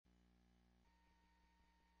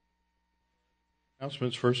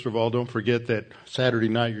Announcements. First of all, don't forget that Saturday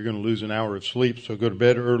night you're going to lose an hour of sleep, so go to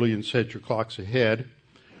bed early and set your clocks ahead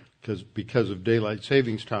because of daylight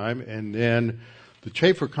savings time. And then the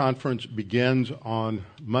Chafer Conference begins on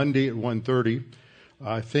Monday at 1:30.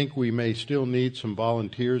 I think we may still need some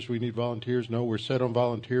volunteers. We need volunteers. No, we're set on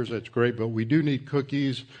volunteers. That's great, but we do need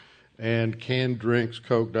cookies and canned drinks,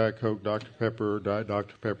 Coke, Diet Coke, Dr. Pepper, Diet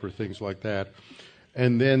Dr. Pepper, things like that.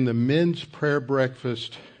 And then the men's prayer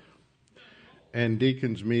breakfast and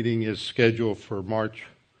deacons meeting is scheduled for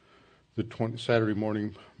Saturday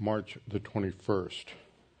morning, March the 21st.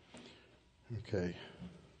 Okay.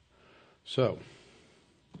 So,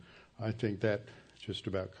 I think that just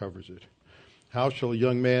about covers it. How shall a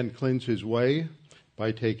young man cleanse his way?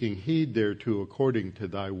 By taking heed thereto according to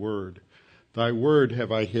thy word. Thy word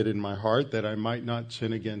have I hid in my heart, that I might not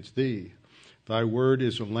sin against thee. Thy word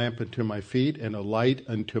is a lamp unto my feet, and a light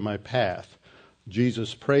unto my path.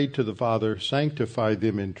 Jesus prayed to the Father, sanctify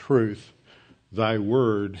them in truth. Thy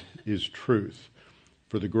word is truth.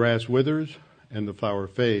 For the grass withers and the flower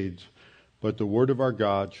fades, but the word of our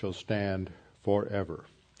God shall stand forever.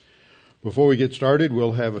 Before we get started,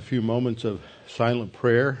 we'll have a few moments of silent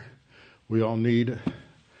prayer. We all need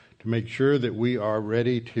to make sure that we are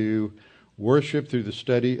ready to worship through the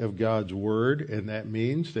study of God's word, and that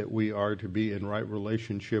means that we are to be in right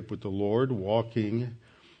relationship with the Lord, walking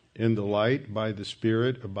in the light by the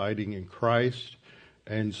Spirit, abiding in Christ.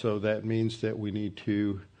 And so that means that we need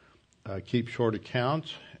to keep short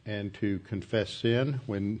accounts and to confess sin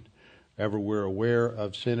whenever we're aware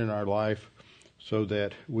of sin in our life, so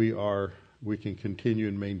that we can continue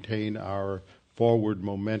and maintain our forward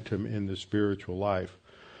momentum in the spiritual life.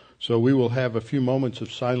 So we will have a few moments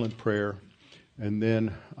of silent prayer, and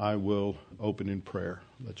then I will open in prayer.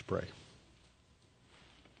 Let's pray.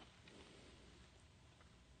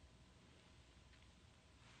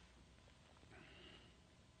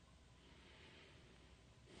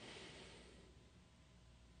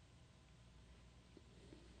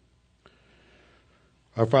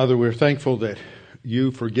 Our Father, we're thankful that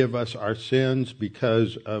you forgive us our sins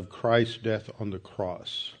because of Christ's death on the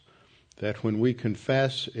cross. That when we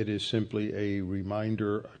confess, it is simply a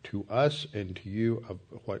reminder to us and to you of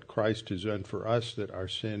what Christ has done for us, that our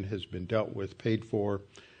sin has been dealt with, paid for.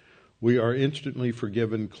 We are instantly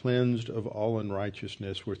forgiven, cleansed of all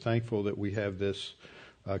unrighteousness. We're thankful that we have this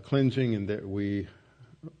cleansing, and that we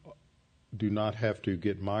do not have to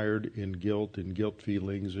get mired in guilt and guilt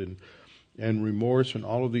feelings and remorse and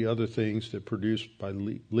all of the other things that are produced by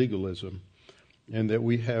legalism, and that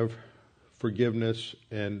we have forgiveness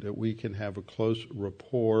and that we can have a close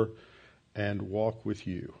rapport and walk with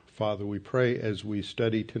you. Father, we pray as we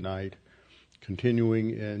study tonight,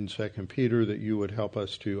 continuing in 2 Peter, that you would help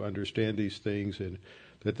us to understand these things, and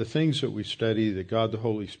that the things that we study, that God the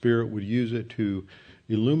Holy Spirit would use it to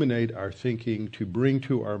illuminate our thinking, to bring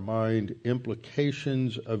to our mind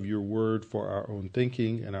implications of your word for our own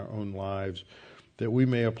thinking and our own lives, that we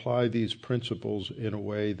may apply these principles in a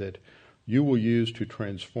way that you will use to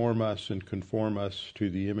transform us and conform us to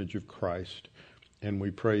the image of Christ. And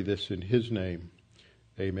we pray this in his name.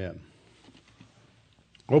 Amen.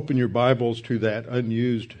 Open your Bibles to that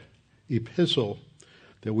unused epistle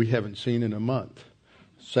that we haven't seen in a month,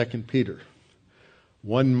 2 Peter.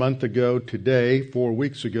 1 month ago today, 4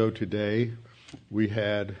 weeks ago today, we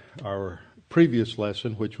had our previous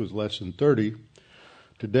lesson, which was lesson 30.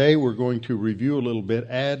 Today we're going to review a little bit,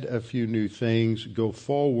 add a few new things, go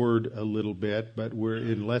forward a little bit, but we're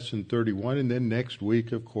in lesson 31, and then next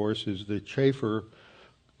week, of course, is the Chafer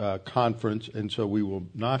Conference, and so we will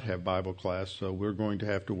not have Bible class, so we're going to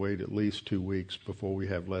have to wait at least 2 weeks before we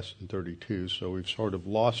have lesson 32, so we've sort of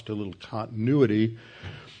lost a little continuity.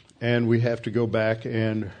 And we have to go back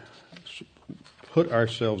and put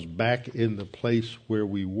ourselves back in the place where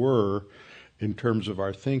we were in terms of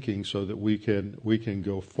our thinking, so that we can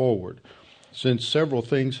go forward. Since several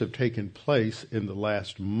things have taken place in the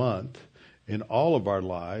last month in all of our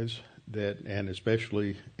lives, and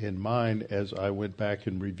especially in mine, as I went back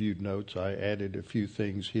and reviewed notes, I added a few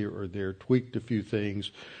things here or there, tweaked a few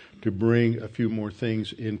things to bring a few more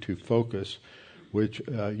things into focus, which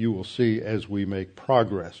you will see as we make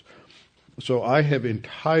progress. So I have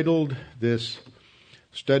entitled this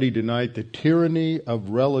study tonight, The Tyranny of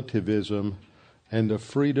Relativism and the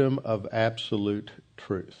Freedom of Absolute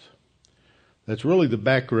Truth. That's really the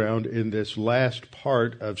background in this last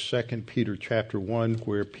part of 2 Peter chapter 1,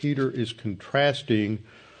 where Peter is contrasting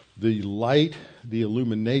the light, the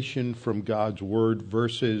illumination from God's Word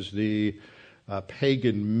versus the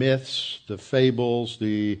pagan myths, the fables,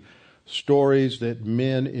 the stories that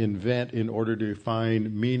men invent in order to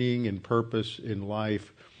find meaning and purpose in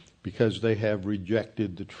life, because they have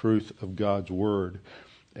rejected the truth of God's word.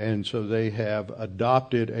 And so they have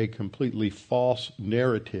adopted a completely false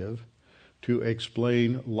narrative to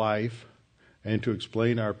explain life and to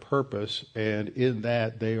explain our purpose, and in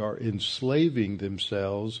that they are enslaving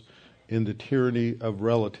themselves in the tyranny of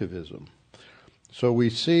relativism. So we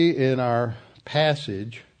see in our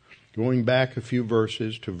passage, going back a few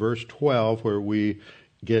verses to verse 12, where we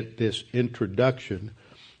get this introduction,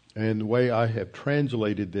 and the way I have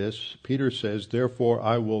translated this, Peter says, "Therefore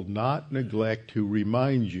I will not neglect to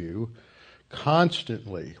remind you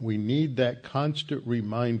constantly." We need that constant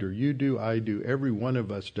reminder. You do, I do, every one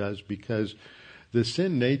of us does, because the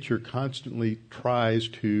sin nature constantly tries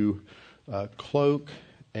to cloak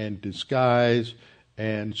and disguise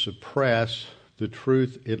and suppress the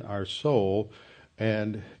truth in our soul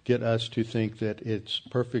and get us to think that it's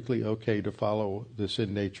perfectly okay to follow the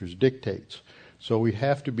sin nature's dictates. So we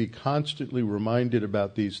have to be constantly reminded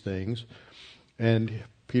about these things. And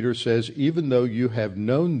Peter says, even though you have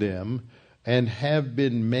known them and have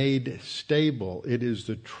been made stable, it is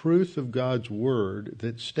the truth of God's word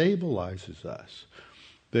that stabilizes us,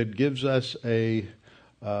 that gives us a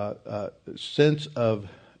sense of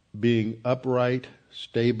being upright,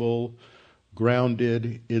 stable,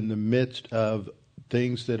 grounded in the midst of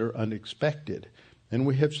things that are unexpected. And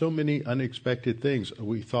we have so many unexpected things.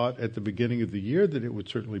 We thought at the beginning of the year that it would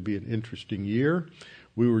certainly be an interesting year.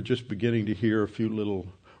 We were just beginning to hear a few little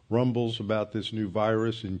rumbles about this new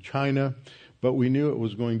virus in China, but we knew it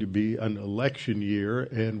was going to be an election year,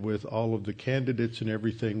 and with all of the candidates and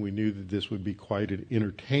everything, we knew that this would be quite an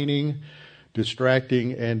entertaining,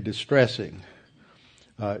 distracting, and distressing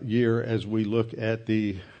year as we look at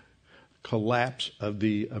the collapse of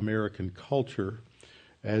the American culture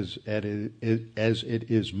as it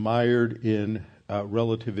is mired in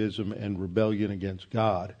relativism and rebellion against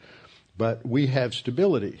God. But we have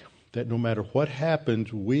stability, that no matter what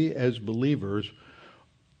happens, we as believers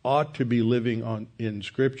ought to be living in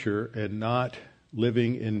Scripture and not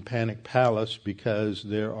living in panic palace because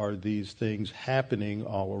there are these things happening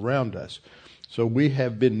all around us. So we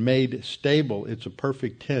have been made stable. It's a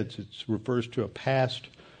perfect tense. It refers to a past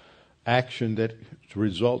action that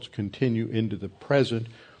results continue into the present,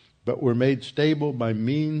 but we're made stable by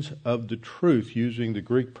means of the truth, using the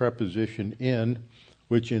Greek preposition in,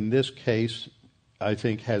 which in this case I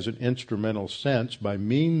think has an instrumental sense, by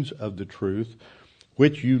means of the truth,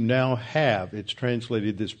 which you now have. It's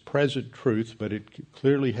translated this present truth, but it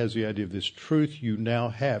clearly has the idea of this truth you now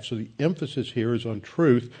have. So the emphasis here is on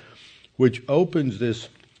truth, which opens this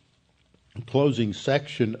closing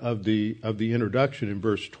section of the introduction in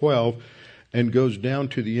verse 12 and goes down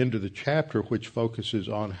to the end of the chapter, which focuses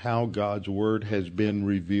on how God's word has been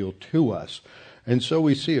revealed to us. And so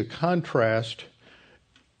we see a contrast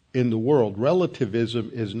in the world.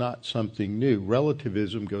 Relativism is not something new.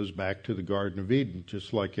 Relativism goes back to the Garden of Eden,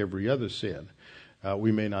 just like every other sin.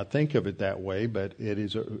 We may not think of it that way, but it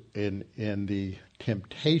is in the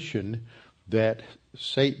temptation that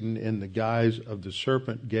Satan, in the guise of the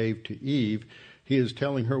serpent, gave to Eve. He is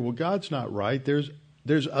telling her, well, God's not right.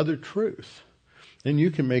 There's other truth. And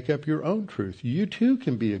you can make up your own truth. You too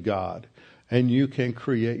can be a God, and you can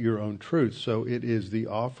create your own truth. So it is the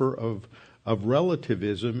offer of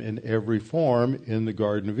relativism in every form in the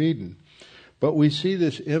Garden of Eden. But we see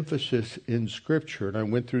this emphasis in Scripture, and I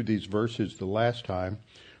went through these verses the last time,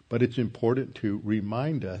 but it's important to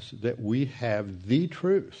remind us that we have the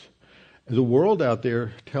truth. The world out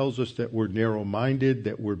there tells us that we're narrow-minded,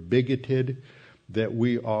 that we're bigoted, that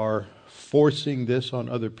we are forcing this on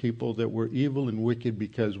other people, that we're evil and wicked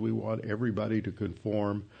because we want everybody to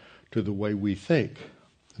conform to the way we think.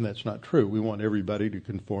 And that's not true. We want everybody to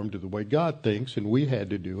conform to the way God thinks, and we had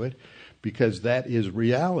to do it because that is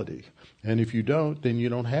reality. And if you don't, then you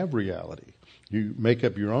don't have reality. You make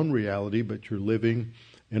up your own reality, but you're living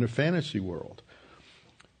in a fantasy world.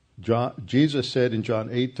 Jesus said in John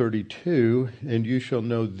 8:32, "And you shall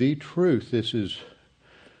know the truth." This is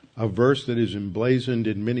a verse that is emblazoned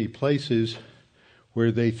in many places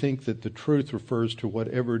where they think that the truth refers to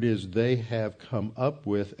whatever it is they have come up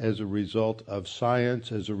with as a result of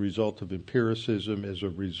science, as a result of empiricism, as a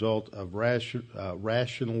result of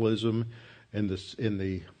rationalism in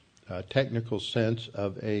the technical sense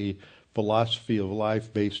of a philosophy of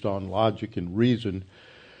life based on logic and reason.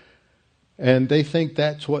 And they think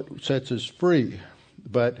that's what sets us free.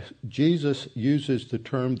 But Jesus uses the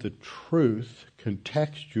term the truth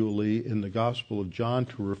contextually in the Gospel of John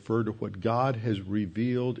to refer to what God has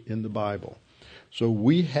revealed in the Bible. So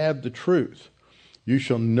we have the truth. You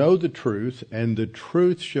shall know the truth, and the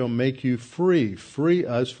truth shall make you free. Free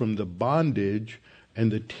us from the bondage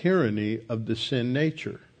and the tyranny of the sin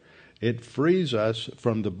nature. It frees us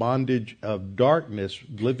from the bondage of darkness,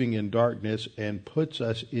 living in darkness, and puts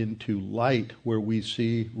us into light where we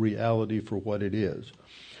see reality for what it is.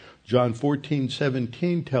 John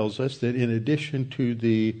 14:17 tells us that in addition to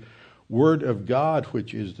the Word of God,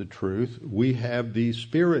 which is the truth, we have the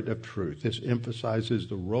Spirit of truth. This emphasizes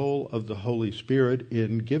the role of the Holy Spirit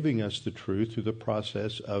in giving us the truth through the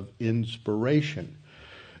process of inspiration.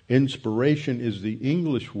 Inspiration is the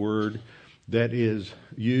English word that is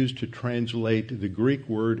used to translate the Greek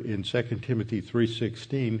word in 2 Timothy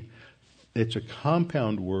 3:16. It's a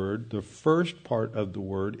compound word. The first part of the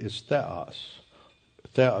word is theos.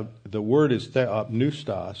 The word is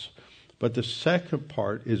theopneustos, but the second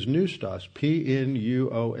part is pneustos,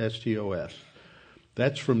 P-N-U-O-S-T-O-S.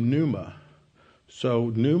 That's from pneuma. So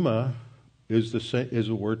pneuma is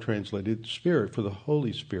a word translated spirit, for the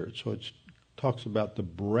Holy Spirit. So it talks about the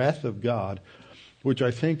breath of God, which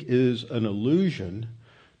I think is an allusion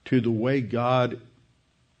to the way God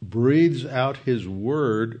breathes out His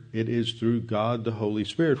Word. It is through God the Holy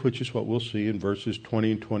Spirit, which is what we'll see in verses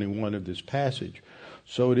 20 and 21 of this passage.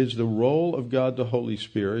 So it is the role of God the Holy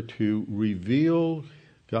Spirit to reveal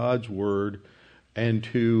God's Word and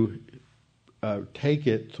to take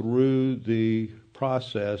it through the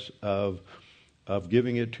process of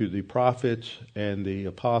giving it to the prophets and the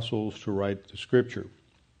apostles to write the Scripture.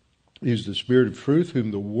 He is the Spirit of truth, whom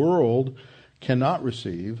the world cannot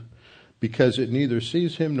receive, because it neither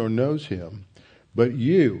sees Him nor knows Him. But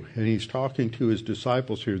you, and He's talking to His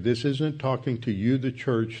disciples here. This isn't talking to you, the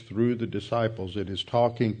church, through the disciples. It is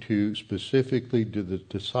talking to specifically to the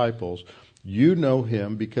disciples. You know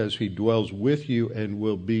Him because He dwells with you and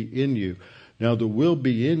will be in you. Now, the will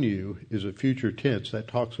be in you is a future tense. That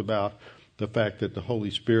talks about the fact that the Holy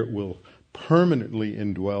Spirit will permanently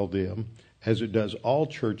indwell them, as it does all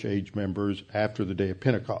church age members after the day of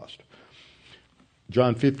Pentecost.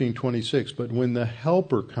 John 15:26, but when the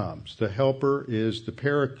Helper comes, the Helper is the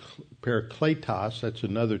Parakletos, that's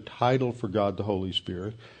another title for God the Holy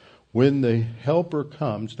Spirit. When the Helper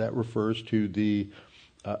comes, that refers to the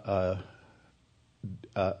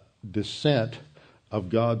descent of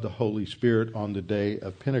God the Holy Spirit on the day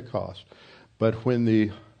of Pentecost. But when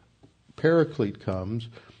the Paraclete comes,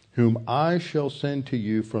 whom I shall send to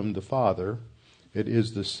you from the Father, it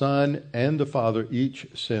is the Son and the Father each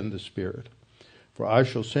send the Spirit. For I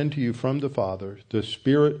shall send to you from the Father the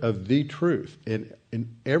Spirit of the truth. And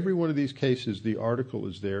in every one of these cases, the article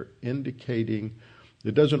is there indicating,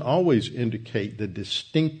 it doesn't always indicate the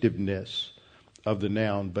distinctiveness of the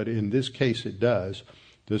noun, but in this case it does.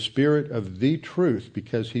 The Spirit of the truth,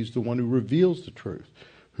 because He's the one who reveals the truth,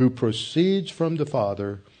 who proceeds from the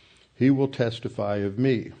Father, He will testify of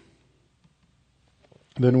me.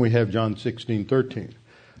 Then we have John 16:13.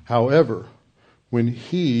 However, when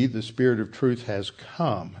He, the Spirit of truth, has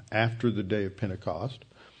come after the day of Pentecost,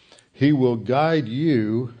 He will guide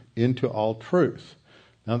you into all truth.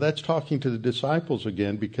 Now that's talking to the disciples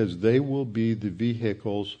again, because they will be the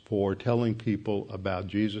vehicles for telling people about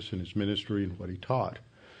Jesus and His ministry and what He taught.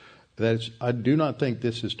 I do not think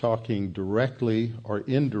this is talking directly or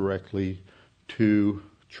indirectly to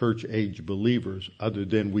church age believers, other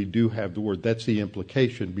than we do have the Word. That's the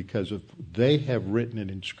implication, because if they have written and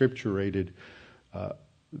inscripturated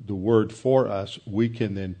the Word for us, we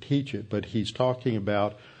can then teach it. But he's talking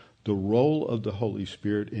about the role of the Holy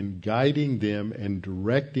Spirit in guiding them and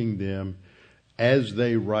directing them as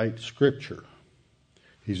they write Scripture.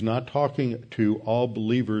 He's not talking to all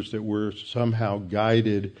believers that we're somehow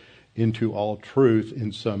guided into all truth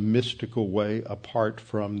in some mystical way apart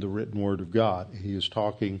from the written Word of God. He is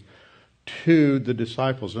talking to the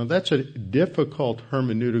disciples. Now that's a difficult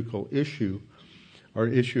hermeneutical issue, or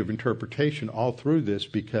issue of interpretation all through this,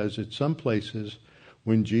 because at some places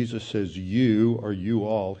when Jesus says you or you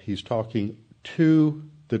all, He's talking to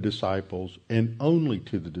the disciples and only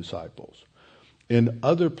to the disciples. In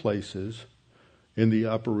other places in the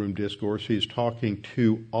Upper Room Discourse, He's talking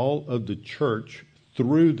to all of the church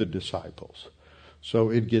through the disciples. So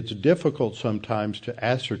it gets difficult sometimes to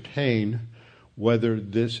ascertain whether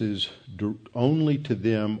this is only to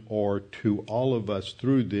them or to all of us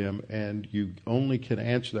through them, and you only can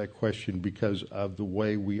answer that question because of the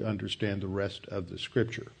way we understand the rest of the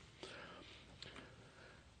Scripture.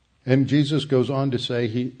 And Jesus goes on to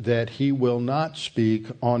say that He will not speak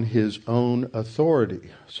on His own authority.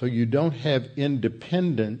 So you don't have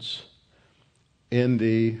independence in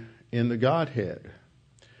the Godhead.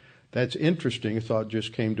 That's interesting. A thought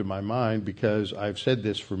just came to my mind, because I've said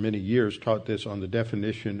this for many years, taught this on the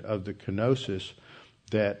definition of the kenosis,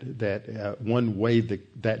 one way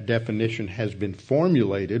that definition has been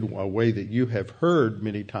formulated, a way that you have heard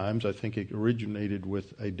many times. I think it originated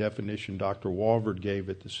with a definition Dr. Walvoord gave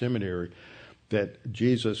at the seminary, that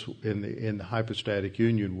Jesus in the hypostatic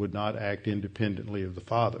union would not act independently of the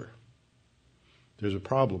Father. There's a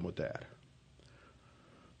problem with that.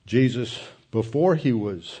 Jesus, before he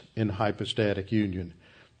was in hypostatic union,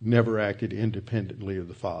 never acted independently of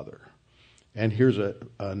the Father. And here's an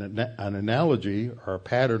analogy or a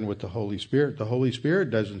pattern with the Holy Spirit. The Holy Spirit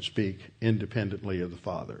doesn't speak independently of the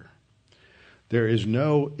Father. There is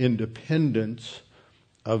no independence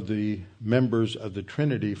of the members of the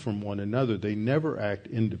Trinity from one another. They never act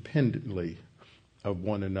independently of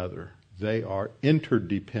one another. They are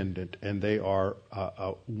interdependent, and they are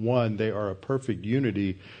one. They are a perfect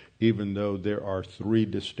unity, even though there are three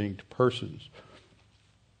distinct persons.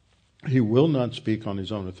 He will not speak on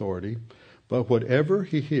his own authority, but whatever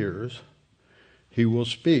he hears, he will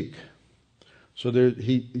speak. So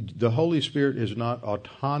the Holy Spirit is not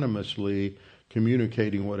autonomously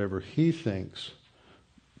communicating whatever he thinks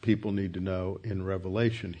people need to know in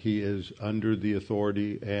revelation. He is under the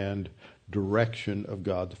authority and direction of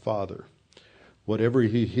God the Father. Whatever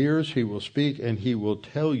he hears, he will speak, and he will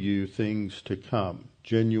tell you things to come.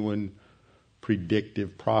 Genuine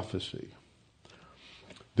predictive prophecy.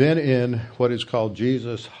 Then in what is called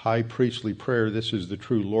Jesus' high priestly prayer, this is the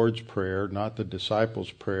true Lord's Prayer, not the disciples'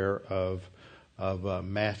 prayer of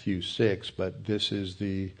Matthew 6, but this is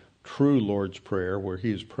the true Lord's Prayer where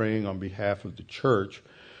he is praying on behalf of the church.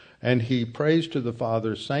 And he prays to the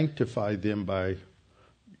Father, sanctify them by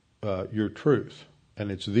your truth. And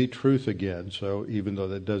it's the truth again, so even though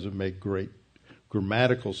that doesn't make great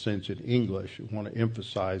grammatical sense in English, I want to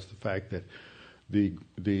emphasize the fact that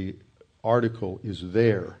the article is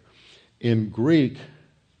there. In Greek,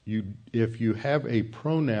 if you have a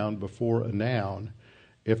pronoun before a noun,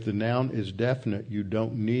 if the noun is definite, you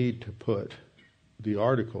don't need to put the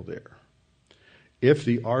article there. If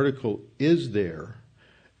the article is there,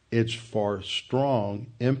 it's for strong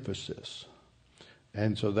emphasis.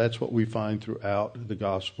 And so that's what we find throughout the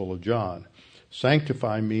Gospel of John.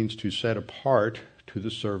 Sanctify means to set apart to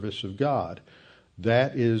the service of God.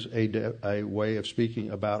 That is a way of speaking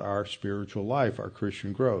about our spiritual life, our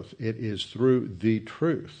Christian growth. It is through the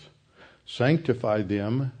truth. Sanctify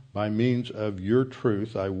them by means of your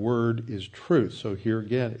truth. Thy word is truth. So here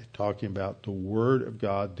again, talking about the word of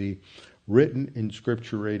God, the written,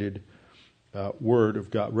 inscripturated word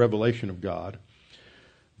of God, revelation of God.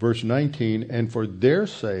 Verse 19, and for their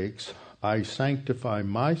sakes I sanctify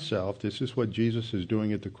myself. This is what Jesus is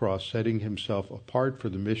doing at the cross, setting himself apart for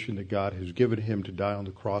the mission that God has given him to die on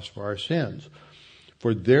the cross for our sins.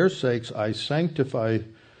 For their sakes I sanctify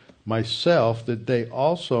myself, that they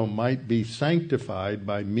also might be sanctified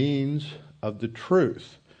by means of the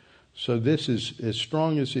truth. So this is as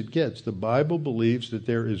strong as it gets. The Bible believes that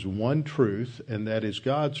there is one truth, and that is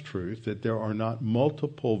God's truth, that there are not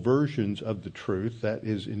multiple versions of the truth. That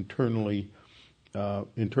is internally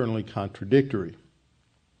contradictory.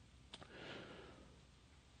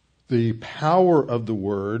 The power of the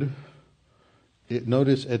word,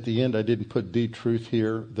 notice at the end I didn't put the truth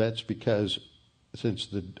here. That's because since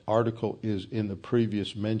the article is in the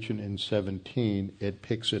previous mention in 17, it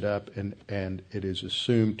picks it up and it is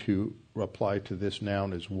assumed to apply to this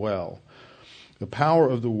noun as well. The power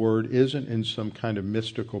of the word isn't in some kind of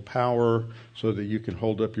mystical power so that you can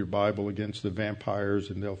hold up your Bible against the vampires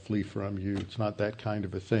and they'll flee from you. It's not that kind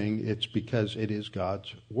of a thing. It's because it is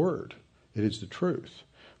God's word. It is the truth.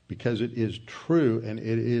 Because it is true and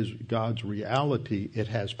it is God's reality, it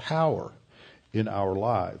has power in our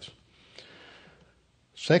lives.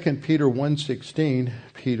 2 Peter 1:16,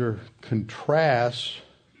 Peter contrasts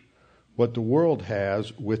what the world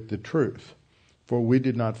has with the truth. For we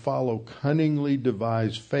did not follow cunningly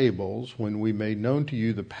devised fables when we made known to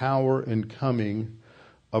you the power and coming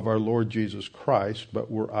of our Lord Jesus Christ,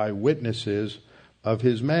 but were eyewitnesses of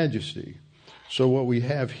his majesty. So what we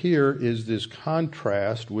have here is this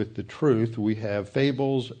contrast with the truth. We have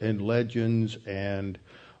fables and legends and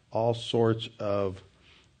all sorts of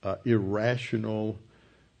irrational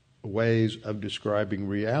ways of describing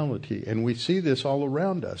reality. And we see this all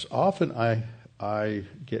around us. Often I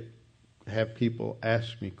have people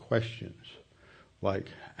ask me questions like,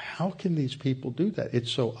 how can these people do that?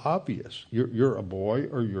 It's so obvious. You're a boy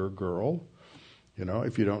or you're a girl. You know,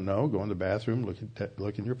 if you don't know, go in the bathroom,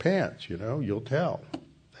 look in your pants. You know, you'll tell.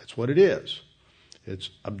 That's what it is.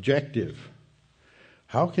 It's objective.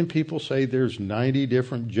 How can people say there's 90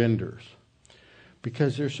 different genders?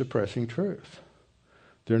 Because they're suppressing truth.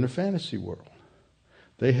 They're in a fantasy world.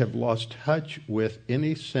 They have lost touch with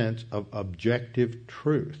any sense of objective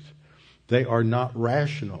truth. They are not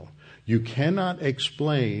rational. You cannot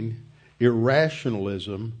explain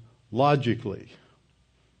irrationalism logically.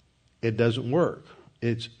 It doesn't work.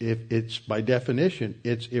 It's by definition,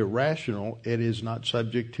 it's irrational. It is not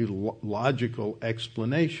subject to logical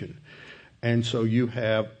explanation. And so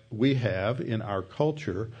we have in our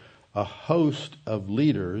culture a host of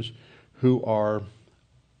leaders who are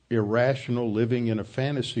irrational, living in a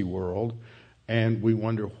fantasy world, and we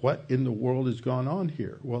wonder what in the world has gone on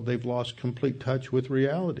here. Well, they've lost complete touch with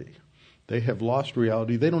reality. They have lost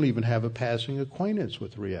reality. They don't even have a passing acquaintance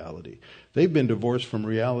with reality. They've been divorced from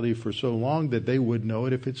reality for so long that they would know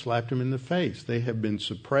it if it slapped them in the face. They have been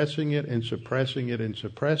suppressing it and suppressing it and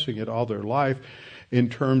suppressing it all their life in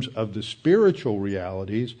terms of the spiritual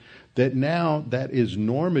realities, that now that is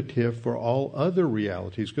normative for all other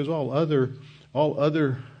realities, because all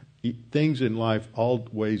other things in life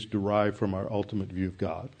always derive from our ultimate view of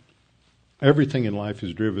God. Everything in life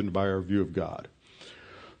is driven by our view of God.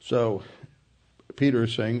 So Peter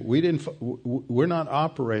is saying we're not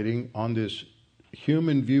operating on this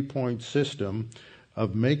human viewpoint system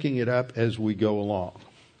of making it up as we go along.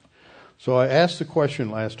 So I asked the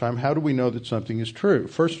question last time, how do we know that something is true?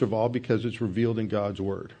 First of all, because it's revealed in God's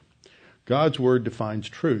Word. God's Word defines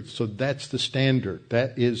truth, so that's the standard.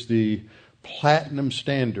 That is the platinum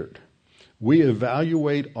standard. We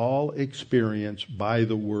evaluate all experience by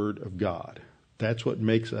the Word of God. That's what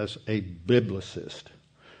makes us a biblicist.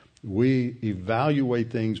 We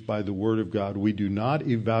evaluate things by the Word of God. We do not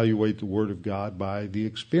evaluate the Word of God by the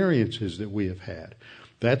experiences that we have had.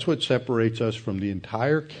 That's what separates us from the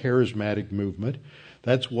entire charismatic movement.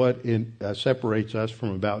 That's what separates us from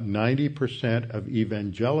about 90% of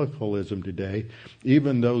evangelicalism today,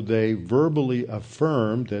 even though they verbally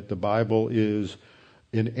affirm that the Bible is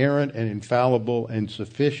inerrant and infallible and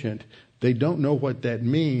sufficient. They don't know what that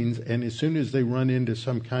means, and as soon as they run into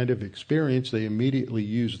some kind of experience, they immediately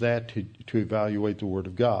use that to evaluate the Word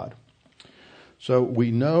of God. So we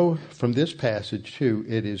know from this passage, too,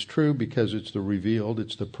 it is true because it's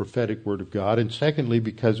it's the prophetic Word of God, and secondly,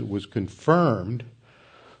 because it was confirmed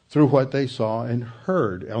through what they saw and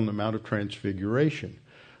heard on the Mount of Transfiguration.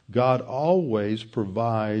 God always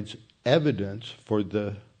provides evidence for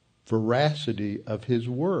the veracity of His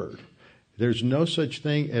Word. There's no such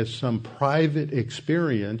thing as some private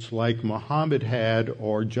experience like Muhammad had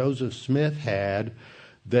or Joseph Smith had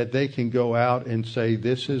that they can go out and say,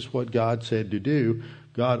 this is what God said to do.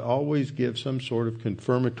 God always gives some sort of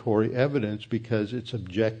confirmatory evidence because it's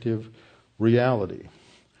objective reality.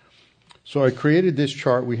 So I created this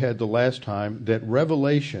chart we had the last time, that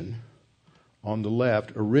revelation on the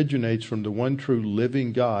left originates from the one true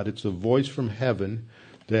living God. It's the voice from heaven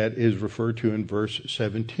that is referred to in verse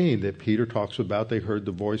 17, that Peter talks about. They heard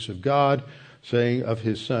the voice of God saying of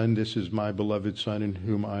His Son, this is my beloved Son in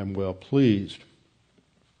whom I am well pleased.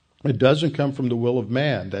 It doesn't come from the will of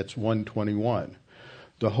man. That's 121.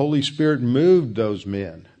 The Holy Spirit moved those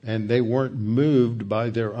men, and they weren't moved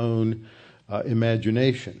by their own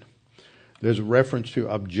imagination. There's a reference to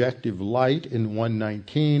objective light in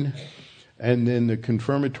 119, and then the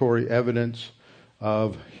confirmatory evidence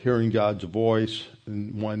of hearing God's voice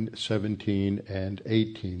in 1:17 and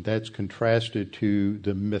 18. That's contrasted to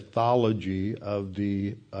the mythology of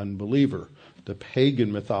the unbeliever, the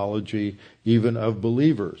pagan mythology even of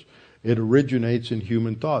believers. It originates in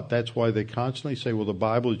human thought. That's why they constantly say, well, the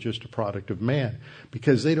Bible is just a product of man,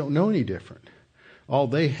 because they don't know any different. All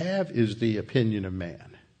they have is the opinion of man.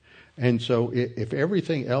 And so if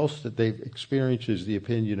everything else that they've experienced is the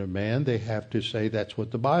opinion of man, they have to say that's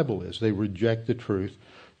what the Bible is. They reject the truth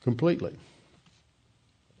completely.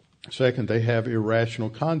 Second, they have irrational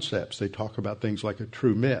concepts. They talk about things like a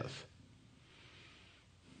true myth.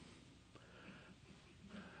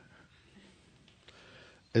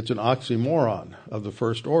 It's an oxymoron of the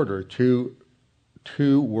first order, two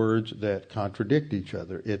words that contradict each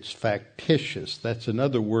other. It's factitious. That's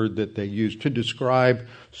another word that they use to describe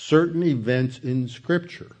certain events in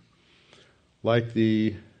Scripture. Like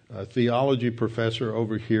the theology professor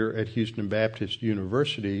over here at Houston Baptist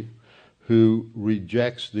University, who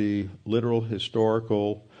rejects the literal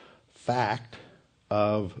historical fact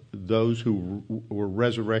of those who were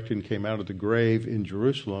resurrected and came out of the grave in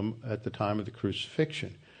Jerusalem at the time of the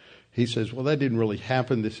crucifixion. He says, well, that didn't really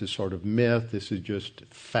happen. This is sort of myth. This is just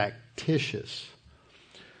factitious.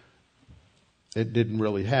 It didn't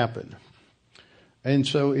really happen. And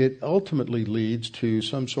so it ultimately leads to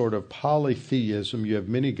some sort of polytheism. You have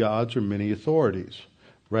many gods or many authorities.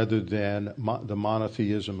 rather than the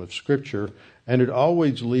monotheism of Scripture. And it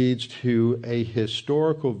always leads to a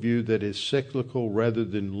historical view that is cyclical rather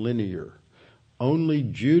than linear. Only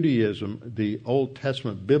Judaism, the Old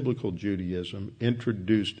Testament biblical Judaism,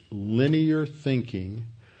 introduced linear thinking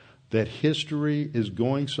that history is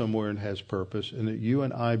going somewhere and has purpose, and that you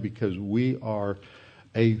and I, because we are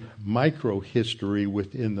a micro history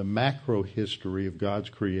within the macro history of God's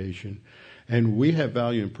creation, and we have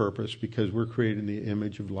value and purpose because we're created in the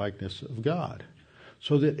image of likeness of God.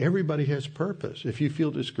 So that everybody has purpose. If you feel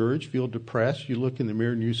discouraged, feel depressed, you look in the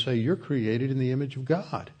mirror and you say, you're created in the image of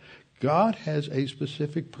God. God has a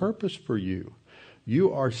specific purpose for you.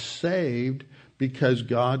 You are saved because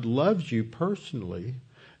God loves you personally,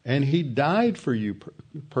 and He died for you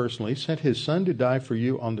personally, sent His Son to die for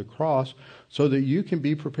you on the cross so that you can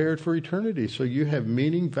be prepared for eternity. So you have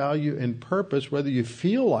meaning, value, and purpose whether you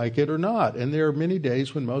feel like it or not. And there are many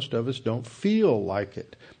days when most of us don't feel like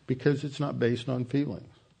it because it's not based on feelings.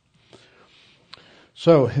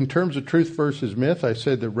 So in terms of truth versus myth, I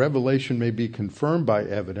said that revelation may be confirmed by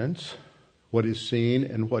evidence, what is seen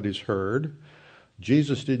and what is heard.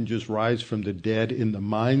 Jesus didn't just rise from the dead in the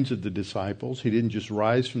minds of the disciples. He didn't just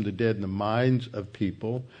rise from the dead in the minds of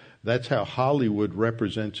people. That's how Hollywood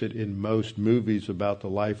represents it in most movies about the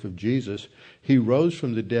life of Jesus. He rose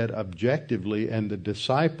from the dead objectively, and the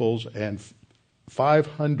disciples and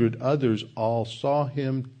 500 others all saw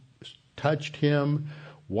Him, touched Him,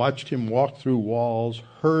 watched Him walk through walls,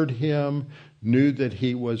 heard Him, knew that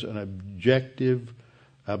He was an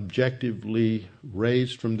objectively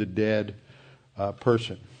raised from the dead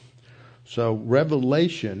person. So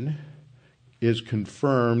revelation is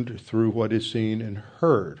confirmed through what is seen and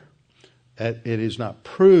heard. It is not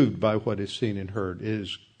proved by what is seen and heard. It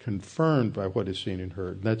is confirmed by what is seen and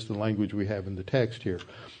heard. And that's the language we have in the text here.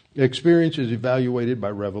 Experience is evaluated by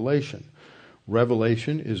revelation.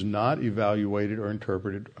 Revelation is not evaluated or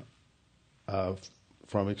interpreted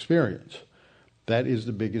from experience. That is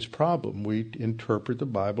the biggest problem. We interpret the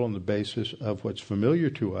Bible on the basis of what's familiar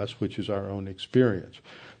to us, which is our own experience.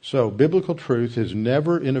 So biblical truth is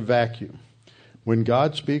never in a vacuum. When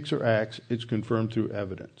God speaks or acts, it's confirmed through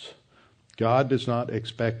evidence. God does not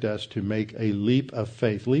expect us to make a leap of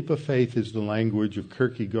faith. Leap of faith is the language of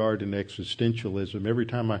Kierkegaard and existentialism.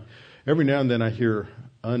 Every now and then I hear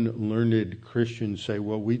unlearned Christians say,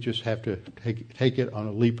 well, we just have to take it on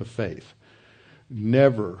a leap of faith.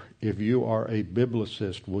 Never, if you are a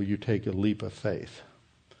biblicist, will you take a leap of faith.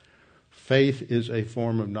 Faith is a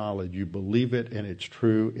form of knowledge. You believe it and it's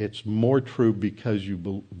true. It's more true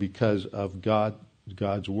because of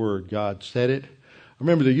God's word. God said it. I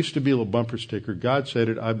remember there used to be a little bumper sticker, God said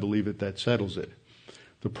it, I believe it, that settles it.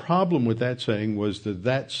 The problem with that saying was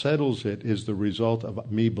that settles it is the result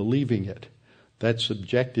of me believing it. That's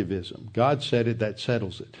subjectivism. God said it, that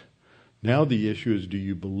settles it. Now the issue is, do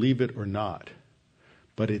you believe it or not?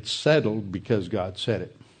 But it's settled because God said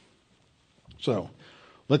it. So,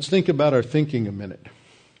 let's think about our thinking a minute.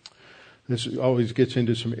 This always gets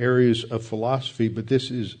into some areas of philosophy, but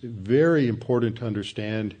this is very important to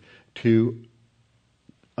understand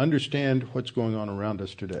what's going on around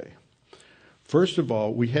us today. First of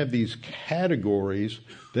all, we have these categories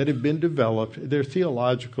that have been developed. They're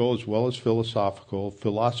theological as well as philosophical.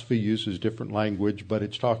 Philosophy uses different language, but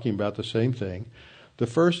it's talking about the same thing. The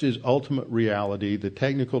first is ultimate reality. The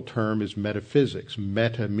technical term is metaphysics.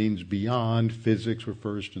 Meta means beyond. Physics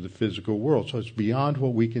refers to the physical world. So it's beyond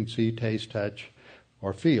what we can see, taste, touch,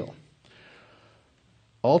 or feel.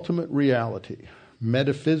 Ultimate reality,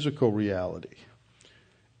 metaphysical reality.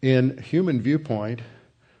 In human viewpoint,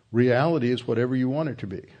 reality is whatever you want it to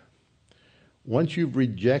be. Once you've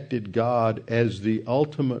rejected God as the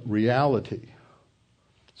ultimate reality.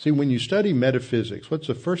 See, when you study metaphysics, what's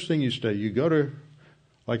the first thing you study? You go to,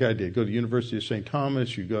 like I did, go to the University of St.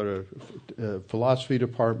 Thomas, you go to philosophy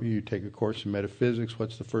department, you take a course in metaphysics.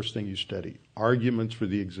 What's the first thing you study? Arguments for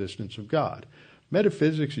the existence of God.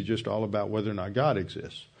 Metaphysics is just all about whether or not God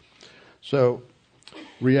exists. So,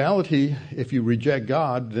 reality, if you reject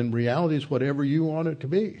God, then reality is whatever you want it to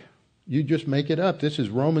be. You just make it up. This is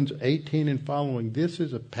Romans 18 and following. This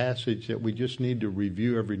is a passage that we just need to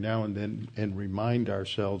review every now and then and remind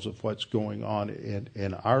ourselves of what's going on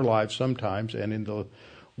in our lives sometimes and in the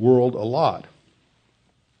world a lot.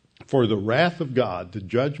 For the wrath of God, the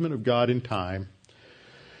judgment of God in time,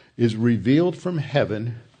 is revealed from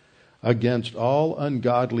heaven against all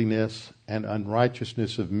ungodliness and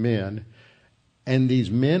unrighteousness of men. And these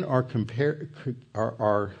men are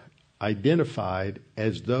identified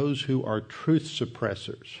as those who are truth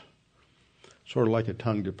suppressors. Sort of like a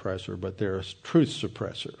tongue depressor, but they're a truth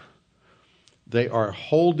suppressor. They are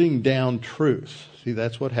holding down truth. See,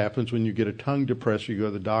 that's what happens when you get a tongue depressor. You go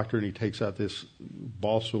to the doctor and he takes out this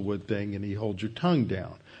balsa wood thing and he holds your tongue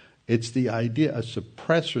down. It's the idea, a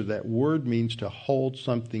suppressor. That word means to hold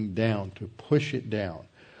something down, to push it down.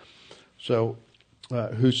 So,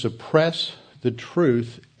 who suppress the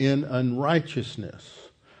truth in unrighteousness.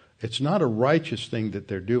 It's not a righteous thing that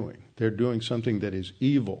they're doing. They're doing something that is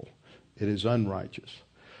evil. It is unrighteous.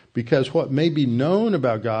 Because what may be known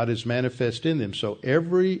about God is manifest in them. So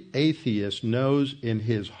every atheist knows in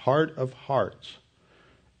his heart of hearts,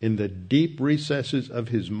 in the deep recesses of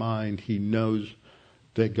his mind, he knows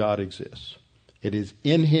that God exists. It is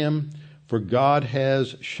in him, for God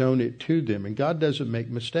has shown it to them. And God doesn't make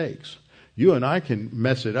mistakes. You and I can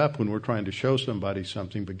mess it up when we're trying to show somebody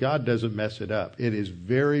something, but God doesn't mess it up. It is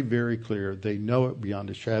very, very clear. They know it beyond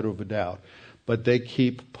a shadow of a doubt. But they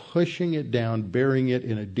keep pushing it down, burying it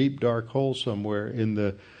in a deep, dark hole somewhere in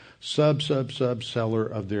the sub cellar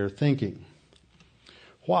of their thinking.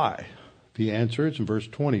 Why? The answer is in verse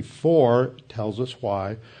 24, tells us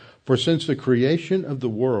why. For since the creation of the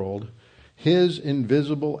world, his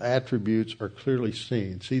invisible attributes are clearly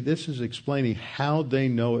seen. See, this is explaining how they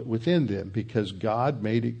know it within them, because God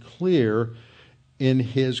made it clear in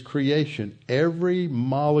his creation. Every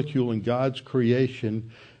molecule in God's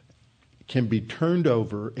creation can be turned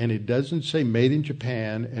over, and it doesn't say made in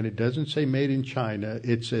Japan, and it doesn't say made in China.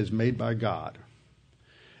 It says made by God.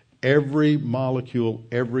 Every molecule,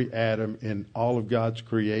 every atom in all of God's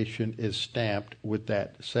creation is stamped with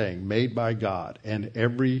that saying, made by God. And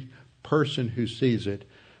every person who sees it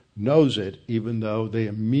knows it, even though they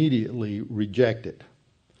immediately reject it.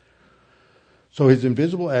 So his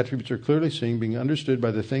invisible attributes are clearly seen, being understood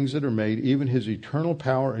by the things that are made, even his eternal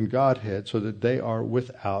power and Godhead, so that they are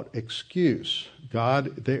without excuse.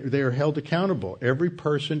 God, they are held accountable. Every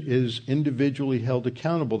person is individually held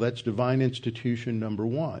accountable. That's divine institution number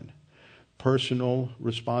one. Personal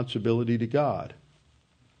responsibility to God.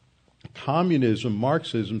 Communism,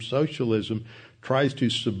 Marxism, socialism tries to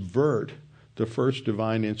subvert the first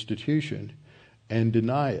divine institution and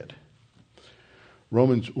deny it.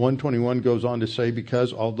 Romans 1:21 goes on to say,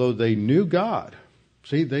 because although they knew God,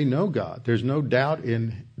 see, they know God. There's no doubt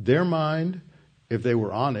in their mind, if they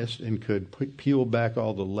were honest and could peel back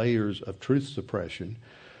all the layers of truth suppression,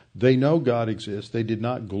 they know God exists. They did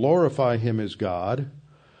not glorify him as God,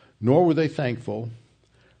 nor were they thankful.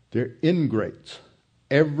 They're ingrates.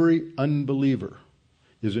 Every unbeliever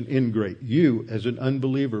is an ingrate. You, as an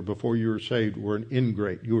unbeliever, before you were saved, were an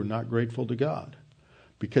ingrate. You were not grateful to God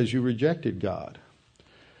because you rejected God.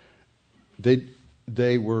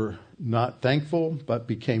 They were not thankful, but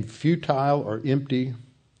became futile or empty.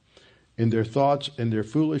 In their thoughts and their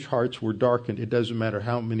foolish hearts were darkened. It doesn't matter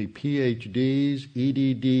how many PhDs,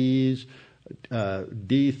 EDDs,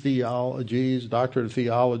 D-theologies, doctorate of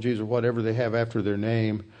theologies, or whatever they have after their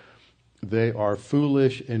name. They are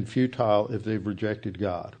foolish and futile if they've rejected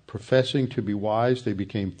God. Professing to be wise, they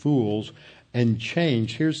became fools and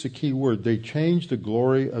changed. Here's the key word. They changed the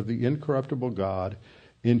glory of the incorruptible God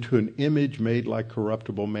into an image made like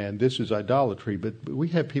corruptible man. This is idolatry, but we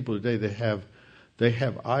have people today that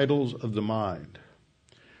have idols of the mind.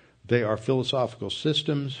 They are philosophical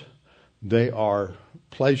systems. They are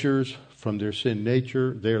pleasures from their sin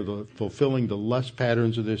nature. They are fulfilling the lust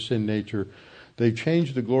patterns of their sin nature. They've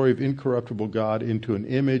changed the glory of incorruptible God into an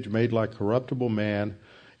image made like corruptible man.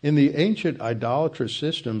 In the ancient idolatrous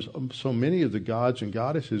systems, so many of the gods and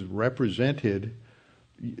goddesses represented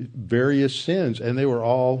various sins, and they were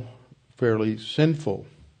all fairly sinful.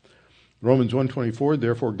 Romans 1:24,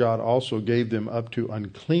 therefore God also gave them up to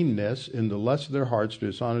uncleanness in the lust of their hearts to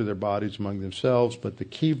dishonor their bodies among themselves. But the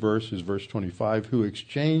key verse is verse 25, who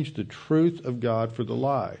exchanged the truth of God for the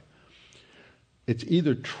lie. It's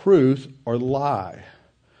either truth or lie.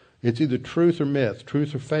 It's either truth or myth,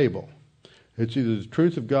 truth or fable. It's either the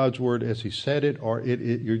truth of God's word as he said it, or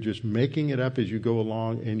you're just making it up as you go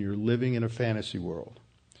along and you're living in a fantasy world.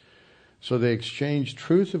 So they exchanged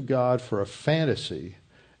truth of God for a fantasy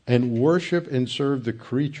and worship and serve the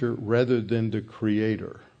creature rather than the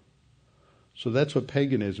creator. So that's what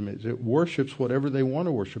paganism is. It worships whatever they want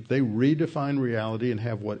to worship. They redefine reality and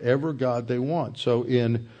have whatever God they want. So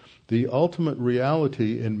in the ultimate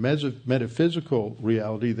reality and metaphysical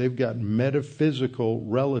reality, they've got metaphysical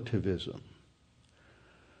relativism.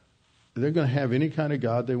 They're going to have any kind of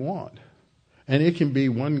God they want. And it can be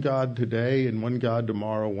one God today and one God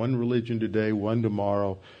tomorrow, one religion today, one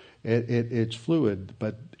tomorrow. It's fluid,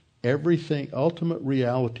 but everything, ultimate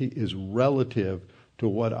reality is relative to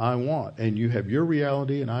what I want. And you have your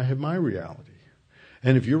reality and I have my reality.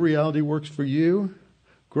 And if your reality works for you,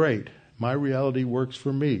 great. My reality works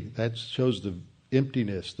for me. That shows the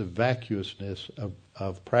emptiness, the vacuousness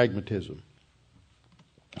of pragmatism.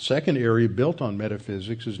 Second area built on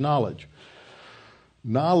metaphysics is knowledge.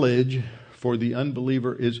 Knowledge for the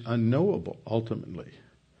unbeliever is unknowable, ultimately.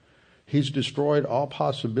 He's destroyed all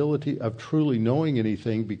possibility of truly knowing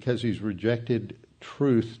anything because he's rejected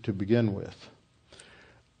truth to begin with.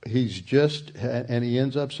 And he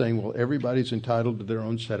ends up saying, well, everybody's entitled to their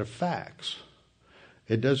own set of facts.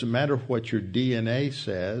 It doesn't matter what your DNA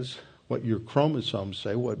says, what your chromosomes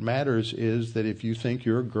say. What matters is that if you think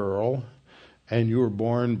you're a girl and you were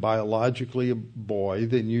born biologically a boy,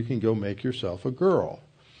 then you can go make yourself a girl.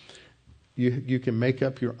 You can make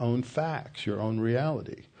up your own facts, your own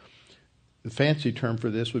reality. The fancy term for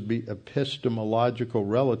this would be epistemological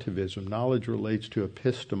relativism. Knowledge relates to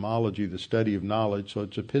epistemology, the study of knowledge. So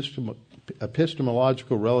it's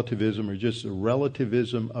epistemological relativism, or just the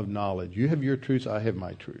relativism of knowledge. You have your truth, I have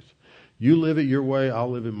my truth. You live it your way, I'll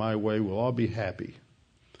live it my way, we'll all be happy.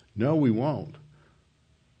 No, we won't.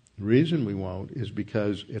 The reason we won't is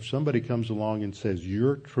because if somebody comes along and says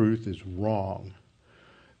your truth is wrong,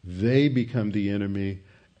 they become the enemy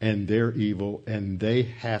and they're evil, and they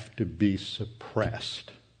have to be suppressed.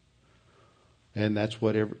 And that's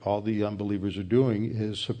what all the unbelievers are doing,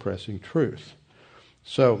 is suppressing truth.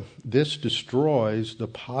 So this destroys the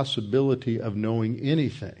possibility of knowing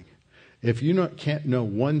anything. If you can't know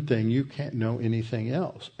one thing, you can't know anything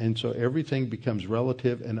else. And so everything becomes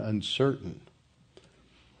relative and uncertain.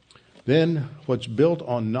 Then what's built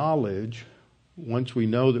on knowledge, once we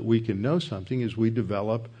know that we can know something, is we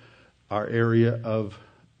develop our area of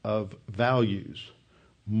values,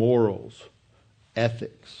 morals,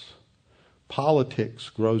 ethics. Politics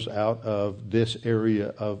grows out of this area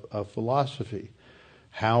of philosophy,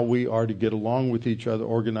 how we are to get along with each other,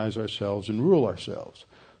 organize ourselves, and rule ourselves.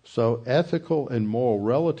 So ethical and moral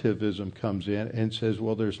relativism comes in and says,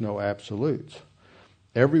 well, there's no absolutes.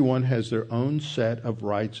 Everyone has their own set of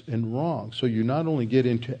rights and wrongs. So you not only get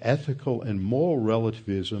into ethical and moral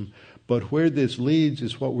relativism, but where this leads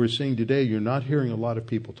is what we're seeing today. You're not hearing a lot of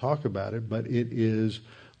people talk about it, but it is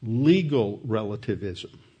legal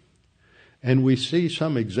relativism. And we see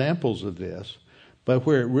some examples of this, but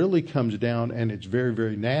where it really comes down, and it's very,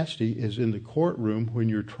 very nasty, is in the courtroom when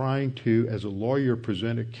you're trying to, as a lawyer,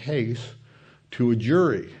 present a case to a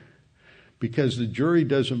jury. Because the jury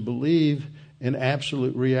doesn't believe in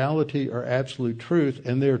absolute reality or absolute truth,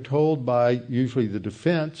 and they're told by usually the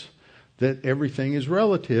defense that everything is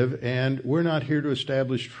relative, and we're not here to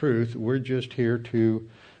establish truth. We're just here to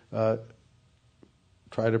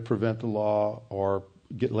try to prevent the law or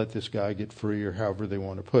let this guy get free, or however they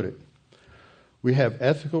want to put it. We have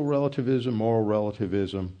ethical relativism, moral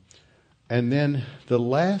relativism, and then the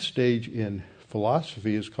last stage in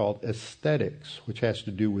philosophy is called aesthetics, which has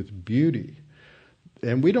to do with beauty.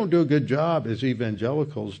 And we don't do a good job as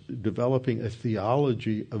evangelicals developing a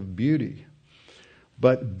theology of beauty.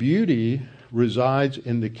 But beauty resides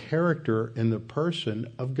in the character and the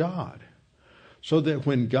person of God. So that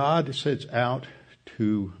when God sets out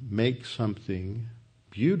to make something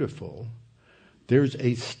beautiful, there's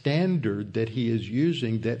a standard that he is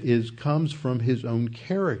using that comes from his own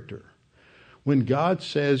character. When God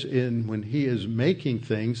says when he is making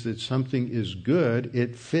things that something is good,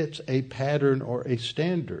 it fits a pattern or a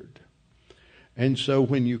standard. And so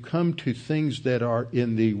when you come to things that are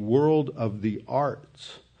in the world of the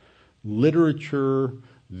arts, literature,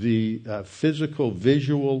 the physical,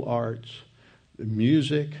 visual arts,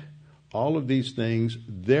 music, all of these things,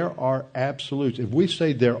 there are absolutes. If we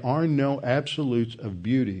say there are no absolutes of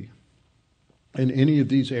beauty in any of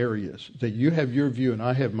these areas, that you have your view and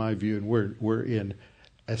I have my view, and we're in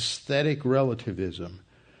aesthetic relativism,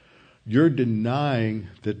 you're denying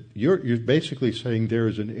that, you're basically saying there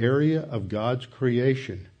is an area of God's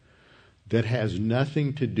creation that has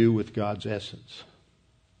nothing to do with God's essence.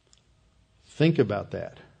 Think about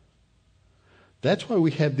that. That's why we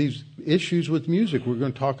have these issues with music. We're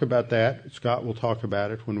going to talk about that. Scott will talk about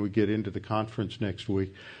it when we get into the conference next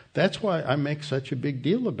week. That's why I make such a big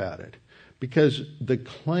deal about it. Because the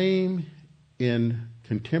claim in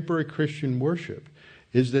contemporary Christian worship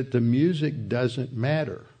is that the music doesn't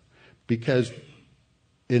matter. Because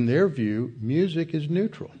in their view, music is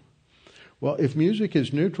neutral. Well, if music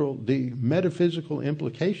is neutral, the metaphysical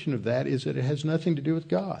implication of that is that it has nothing to do with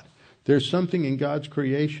God. There's something in God's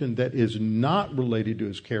creation that is not related to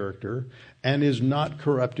his character and is not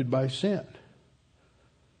corrupted by sin.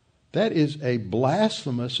 That is a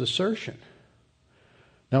blasphemous assertion.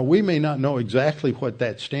 Now, we may not know exactly what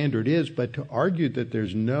that standard is, but to argue that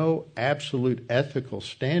there's no absolute ethical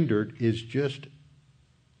standard is just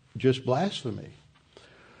blasphemy.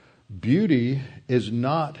 beauty is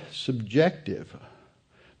not subjective.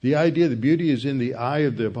 The idea that beauty is in the eye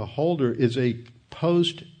of the beholder is a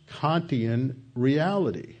post-Kantian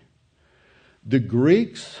reality. The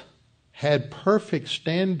Greeks had perfect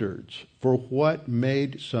standards for what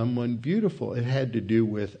made someone beautiful. It had to do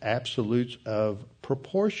with absolutes of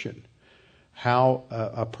proportion, how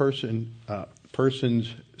a person's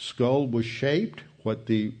skull was shaped, what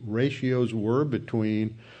the ratios were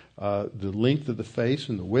between the length of the face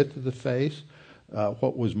and the width of the face,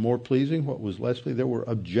 what was more pleasing, what was less pleasing. There were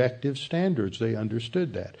objective standards. They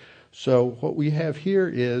understood that. So what we have here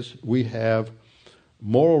is we have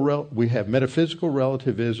metaphysical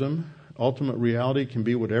relativism. Ultimate reality can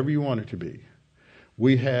be whatever you want it to be.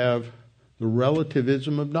 We have the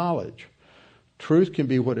relativism of knowledge. Truth can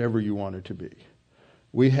be whatever you want it to be.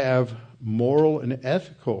 We have moral and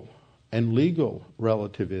ethical and legal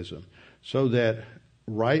relativism, so that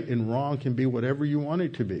right and wrong can be whatever you want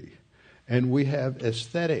it to be. And we have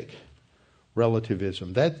aesthetic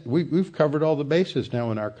relativism. We've covered all the bases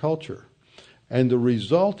now in our culture. And the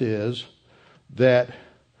result is that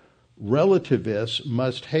relativists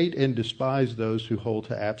must hate and despise those who hold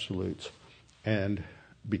to absolutes, and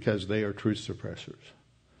because they are truth suppressors.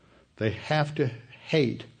 They have to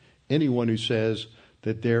hate anyone who says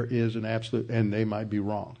that there is an absolute, and they might be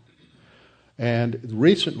wrong. And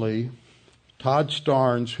recently, Todd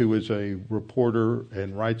Starnes, who is a reporter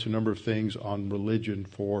and writes a number of things on religion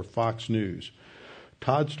for Fox News,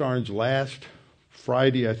 Todd Starnes last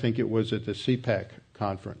Friday, I think it was at the CPAC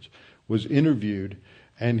conference, was interviewed,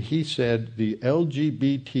 and he said the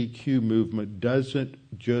LGBTQ movement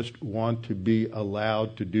doesn't just want to be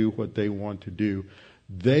allowed to do what they want to do.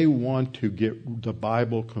 They want to get the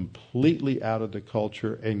Bible completely out of the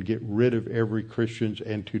culture and get rid of every Christian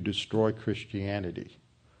and to destroy Christianity.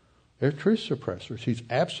 They're truth suppressors. He's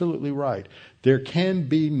absolutely right. There can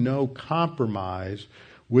be no compromise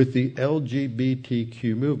with the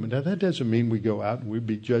LGBTQ movement. Now, that doesn't mean we go out and we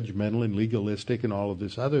be judgmental and legalistic and all of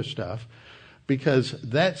this other stuff, because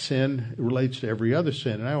that sin relates to every other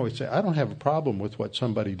sin. And I always say, I don't have a problem with what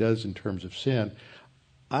somebody does in terms of sin.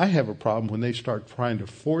 I have a problem when they start trying to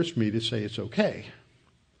force me to say it's okay,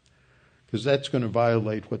 because that's going to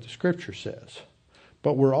violate what the Scripture says.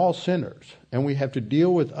 But we're all sinners, and we have to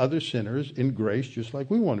deal with other sinners in grace just like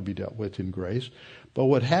we want to be dealt with in grace. But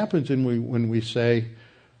what happens when we say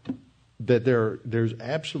that there's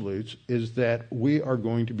absolutes is that we are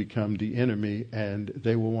going to become the enemy, and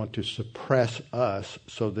they will want to suppress us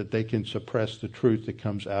so that they can suppress the truth that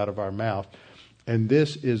comes out of our mouth. And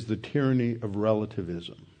this is the tyranny of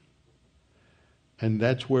relativism. And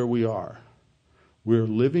that's where we are. We're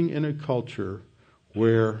living in a culture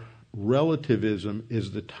where relativism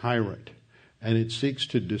is the tyrant, and it seeks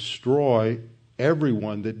to destroy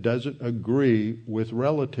everyone that doesn't agree with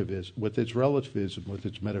relativism, with its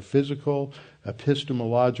metaphysical,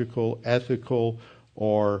 epistemological, ethical,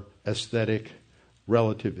 or aesthetic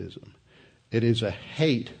relativism. It is a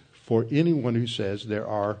hate for anyone who says there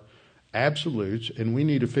are absolutes, and we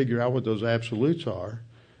need to figure out what those absolutes are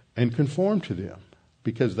and conform to them,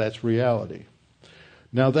 because that's reality.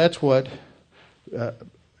 Now that's what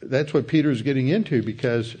Peter's getting into,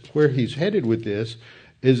 because where he's headed with this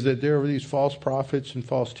is that there are these false prophets and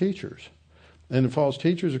false teachers. And the false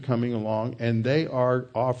teachers are coming along, and they are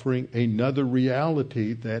offering another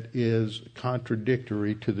reality that is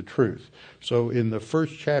contradictory to the truth. So in the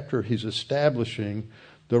first chapter, he's establishing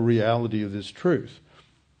the reality of this truth.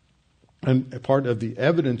 And part of the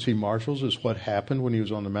evidence he marshals is what happened when he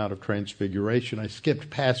was on the Mount of Transfiguration. I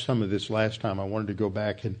skipped past some of this last time. I wanted to go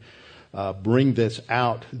back and bring this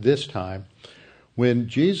out this time. When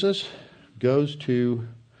Jesus goes to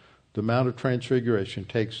the Mount of Transfiguration,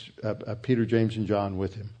 takes Peter, James, and John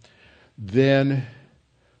with him, then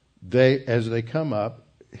as they come up,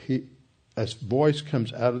 a voice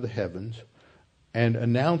comes out of the heavens and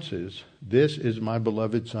announces, "This is my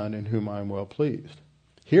beloved Son in whom I am well pleased.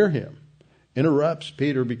 Hear him." Interrupts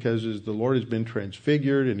Peter because as the Lord has been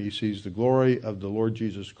transfigured and he sees the glory of the Lord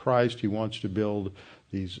Jesus Christ, he wants to build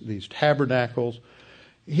these tabernacles.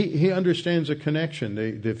 He understands a connection.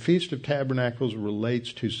 The Feast of Tabernacles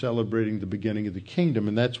relates to celebrating the beginning of the kingdom,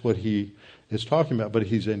 and that's what he is talking about. But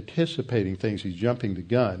he's anticipating things. He's jumping the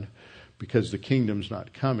gun because the kingdom's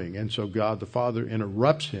not coming. And so God the Father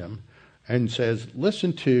interrupts him and says,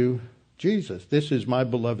 "Listen to Jesus. This is my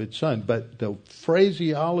beloved Son." But the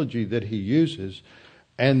phraseology that he uses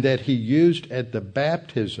and that he used at the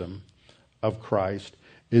baptism of Christ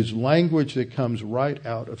is language that comes right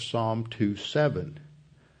out of Psalm 2:7,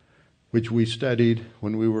 which we studied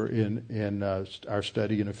when we were in our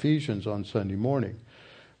study in Ephesians on Sunday morning.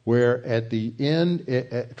 where at the end,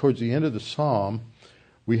 towards the end of the psalm,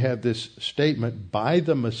 we have this statement by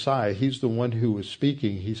the Messiah. He's the one who was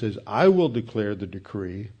speaking. He says, I will declare the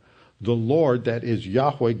decree. The Lord, that is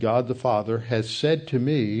Yahweh, God the Father, has said to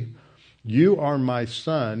me, you are my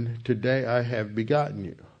son, today I have begotten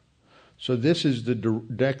you. So this is the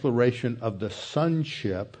declaration of the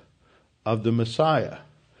sonship of the Messiah.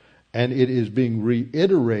 And it is being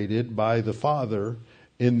reiterated by the Father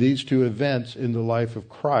in these two events in the life of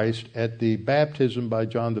Christ, at the baptism by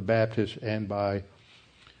John the Baptist and by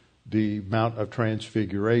the Mount of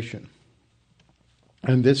Transfiguration.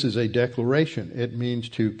 And this is a declaration. It means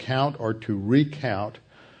to count or to recount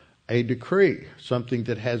a decree, something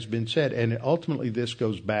that has been said. And ultimately this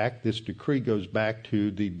decree goes back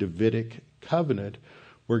to the Davidic covenant,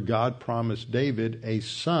 where God promised David a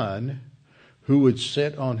son who would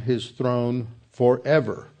sit on his throne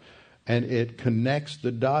forever. And it connects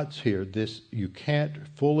the dots here. You can't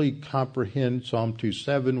fully comprehend Psalm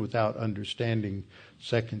 2:7 without understanding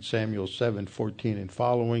 2 Samuel 7:14 and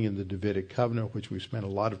following in the Davidic covenant, which we spent a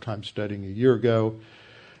lot of time studying a year ago.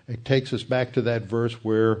 It takes us back to that verse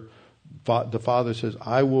where the Father says,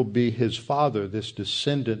 I will be his father, this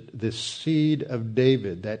descendant, this seed of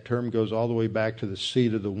David. That term goes all the way back to the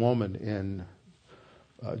seed of the woman in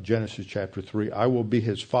Genesis chapter 3. I will be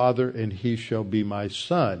his father, and he shall be my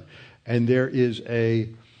son. And there is a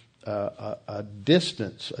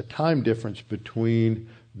distance, a time difference between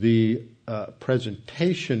the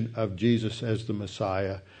presentation of Jesus as the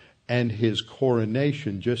Messiah and his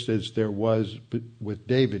coronation, just as there was with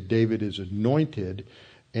David. David is anointed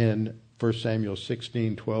in 1 Samuel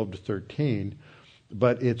 16:12-13,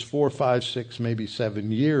 but it's 4, 5, 6, maybe 7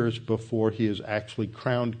 years before he is actually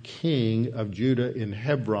crowned king of Judah in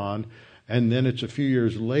Hebron, and then it's a few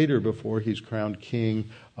years later before he's crowned king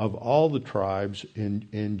of all the tribes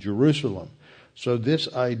in Jerusalem. So this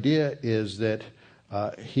idea is that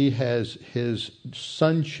he has his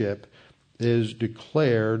sonship is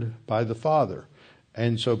declared by the Father.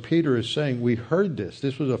 And so Peter is saying, we heard this.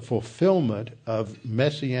 This was a fulfillment of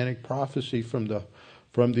messianic prophecy from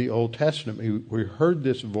the Old Testament. We heard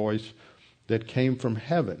this voice that came from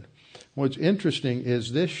heaven. What's interesting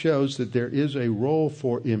is this shows that there is a role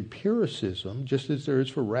for empiricism, just as there is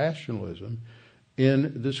for rationalism,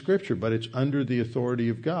 in the Scripture, but it's under the authority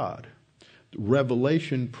of God.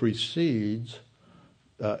 Revelation precedes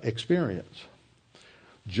experience.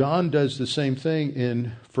 John does the same thing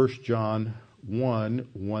in 1 John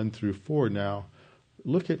 1:1-4. Now,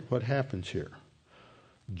 look at what happens here.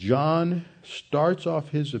 John starts off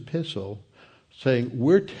his epistle saying,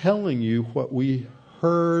 we're telling you what we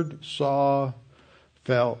heard, saw,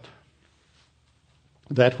 felt,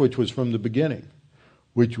 that which was from the beginning,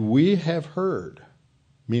 which we have heard,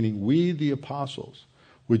 meaning we the apostles,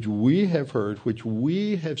 which we have heard, which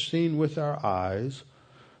we have seen with our eyes.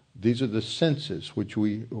 These are the senses,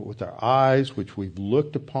 with our eyes, which we've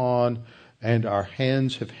looked upon, and our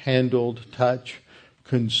hands have handled, touch,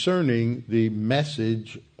 concerning the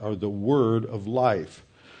message or the word of life.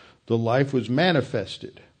 The life was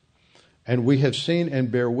manifested, and we have seen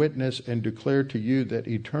and bear witness and declare to you that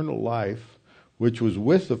eternal life, which was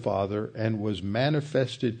with the Father and was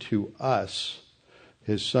manifested to us,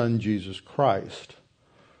 his Son Jesus Christ.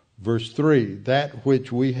 Verse 3, that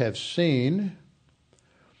which we have seen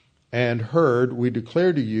and heard, we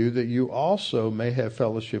declare to you, that you also may have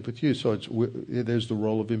fellowship with you. So there's the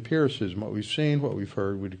role of empiricism. What we've seen, what we've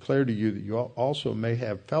heard, we declare to you that you also may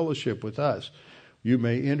have fellowship with us. You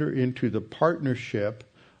may enter into the partnership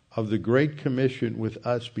of the Great Commission with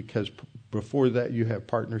us, because before that you have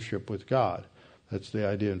partnership with God. That's the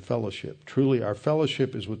idea in fellowship. Truly, our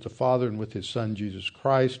fellowship is with the Father and with his Son, Jesus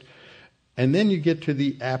Christ. And then you get to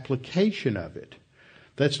the application of it.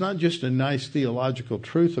 That's not just a nice theological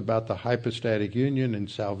truth about the hypostatic union and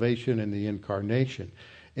salvation and the incarnation.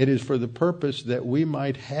 It is for the purpose that we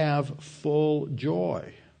might have full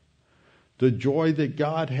joy. The joy that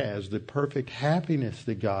God has, the perfect happiness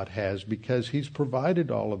that God has, because he's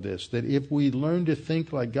provided all of this. That if we learn to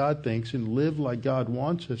think like God thinks and live like God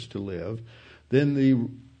wants us to live, then the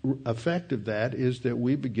effect of that is that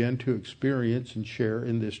we begin to experience and share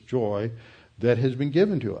in this joy that has been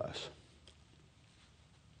given to us.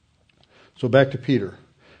 So back to Peter.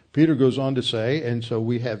 Peter goes on to say, and so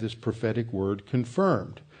we have this prophetic word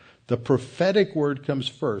confirmed. The prophetic word comes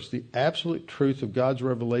first. The absolute truth of God's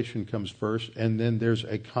revelation comes first, and then there's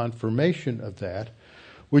a confirmation of that,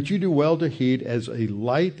 which you do well to heed as a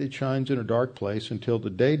light that shines in a dark place until the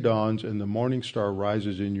day dawns and the morning star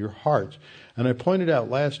rises in your hearts. And I pointed out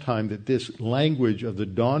last time that this language of the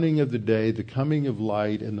dawning of the day, the coming of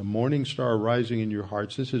light, and the morning star rising in your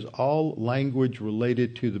hearts, this is all language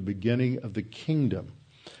related to the beginning of the kingdom.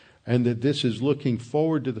 And that this is looking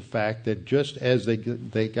forward to the fact that just as they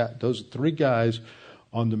got those three guys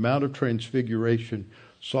on the Mount of Transfiguration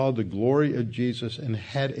saw the glory of Jesus and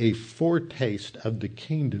had a foretaste of the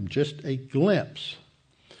kingdom, just a glimpse,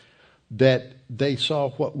 that they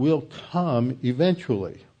saw what will come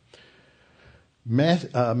eventually.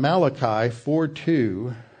 Malachi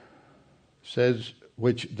 4:2 says,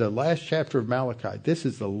 which the last chapter of Malachi, this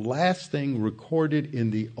is the last thing recorded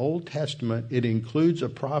in the Old Testament. It includes a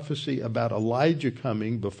prophecy about Elijah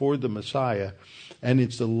coming before the Messiah, and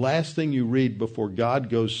it's the last thing you read before God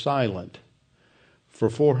goes silent for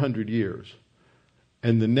 400 years.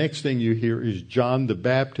 And the next thing you hear is John the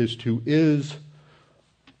Baptist, who is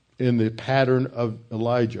in the pattern of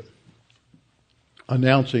Elijah,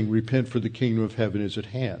 announcing, repent, for the kingdom of heaven is at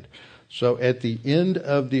hand. So at the end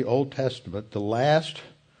of the Old Testament, the last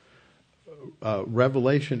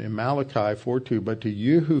revelation in Malachi 4:2, but to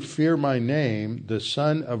you who fear my name, the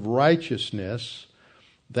Son of Righteousness,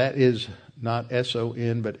 that is not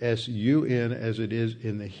S-O-N, but S-U-N as it is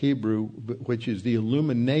in the Hebrew, which is the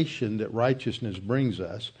illumination that righteousness brings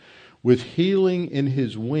us, with healing in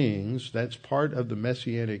his wings, that's part of the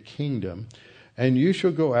Messianic kingdom, and you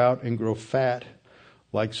shall go out and grow fat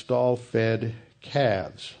like stall-fed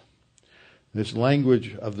calves. This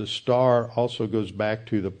language of the star also goes back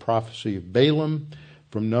to the prophecy of Balaam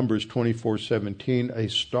from Numbers 24:17. A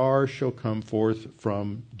star shall come forth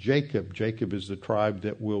from Jacob. Jacob is the tribe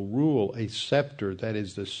that will rule. A scepter, that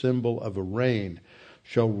is the symbol of a reign,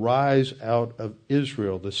 shall rise out of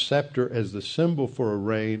Israel. The scepter as the symbol for a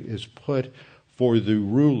reign is put for the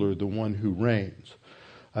ruler, the one who reigns.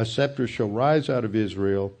 A scepter shall rise out of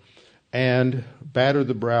Israel and batter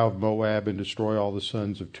the brow of Moab and destroy all the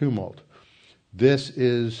sons of tumult. This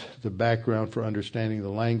is the background for understanding the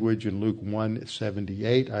language in Luke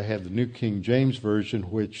 1:78. I have the New King James Version,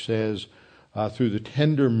 which says, through the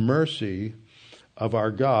tender mercy of our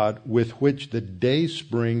God, with which the day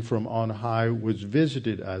spring from on high was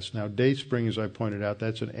visited us. Now, day spring, as I pointed out,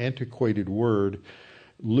 that's an antiquated word.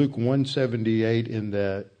 Luke 1:78 in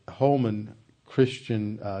the Holman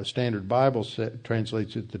Christian Standard Bible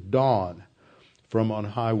translates it the dawn. From on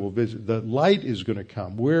high will visit. The light is going to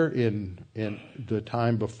come. We're in the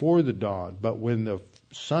time before the dawn, but when the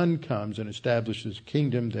sun comes and establishes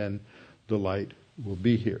kingdom, then the light will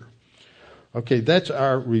be here. Okay, that's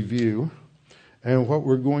our review. And what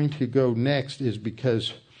we're going to go next is,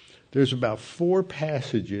 because there's about 4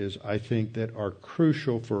 passages, I think, that are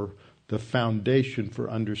crucial for the foundation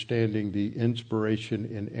for understanding the inspiration,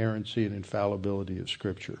 inerrancy, and infallibility of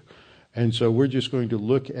Scripture. And so we're just going to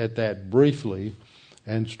look at that briefly,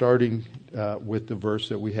 and starting with the verse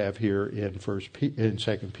that we have here in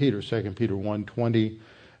 2 Peter 1:20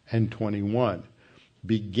 and 21.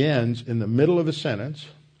 Begins in the middle of a sentence,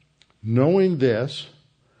 knowing this.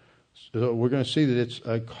 So we're going to see that it's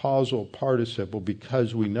a causal participle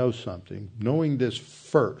because we know something. Knowing this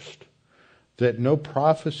first, that no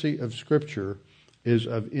prophecy of Scripture is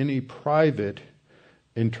of any private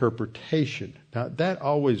interpretation. Now, that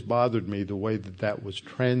always bothered me, the way that was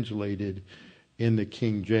translated in the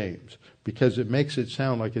King James, because it makes it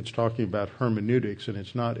sound like it's talking about hermeneutics, and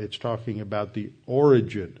it's not. It's talking about the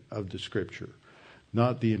origin of the Scripture,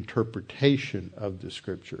 not the interpretation of the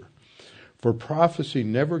Scripture. For prophecy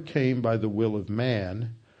never came by the will of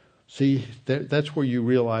man. See, that's where you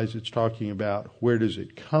realize it's talking about where does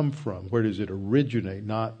it come from, where does it originate,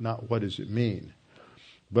 not what does it mean.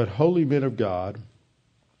 But holy men of God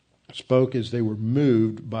spoke as they were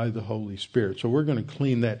moved by the Holy Spirit. So we're going to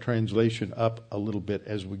clean that translation up a little bit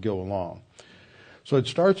as we go along. So it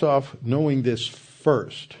starts off knowing this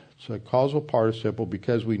first. It's a causal participle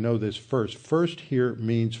because we know this first. First here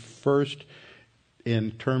means first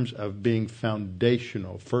in terms of being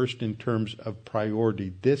foundational, first in terms of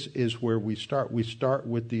priority. This is where we start. We start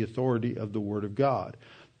with the authority of the Word of God.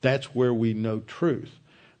 That's where we know truth.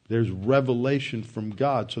 There's revelation from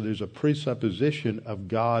God. So there's a presupposition of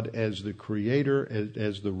God as the creator,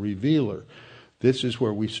 as the revealer. This is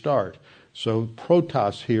where we start. So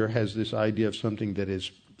protos here has this idea of something that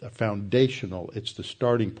is foundational. It's the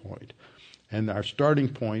starting point. And our starting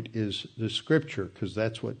point is the Scripture, because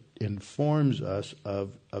that's what informs us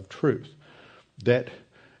of truth. And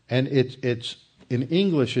it's in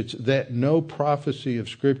English, it's that no prophecy of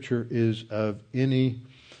Scripture is of any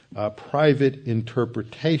private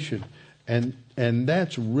interpretation. And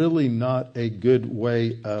that's really not a good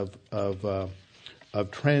way of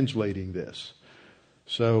translating this.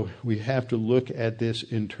 So we have to look at this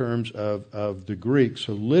in terms of the Greek.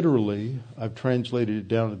 So literally, I've translated it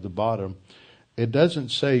down at the bottom. It doesn't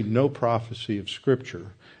say no prophecy of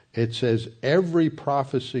Scripture. It says every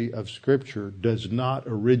prophecy of Scripture does not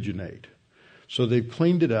originate. So they've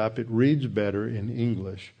cleaned it up. It reads better in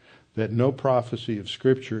English that no prophecy of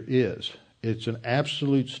Scripture is. It's an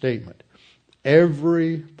absolute statement.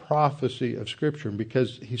 Every prophecy of Scripture, and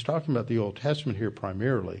because he's talking about the Old Testament here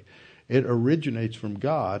primarily, it originates from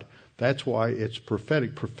God. That's why it's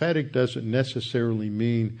prophetic. Prophetic doesn't necessarily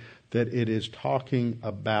mean that it is talking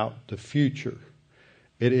about the future.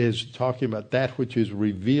 It is talking about that which is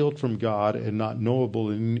revealed from God and not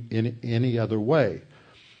knowable in any other way.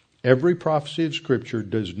 Every prophecy of Scripture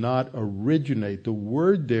does not originate. The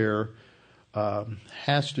word there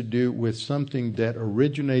has to do with something that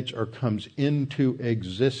originates or comes into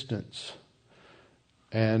existence.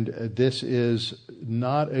 And this is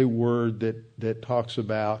not a word that talks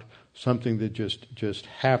about something that just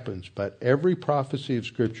happens. But every prophecy of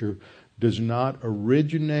Scripture does not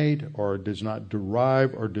originate or does not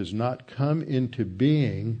derive or does not come into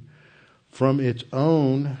being from its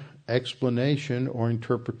own explanation or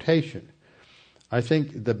interpretation. I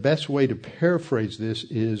think the best way to paraphrase this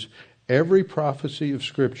is every prophecy of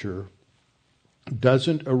Scripture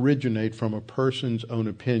doesn't originate from a person's own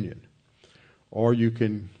opinion. Or you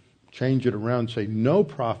can change it around and say no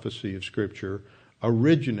prophecy of Scripture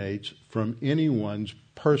originates from anyone's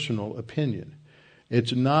personal opinion.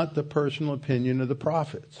 It's not the personal opinion of the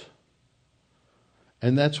prophets.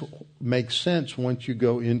 And that makes sense once you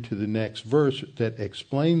go into the next verse that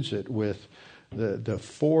explains it with the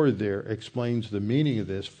for there explains the meaning of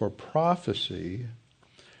this. For prophecy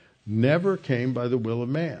never came by the will of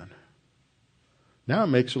man. Now it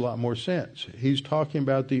makes a lot more sense. He's talking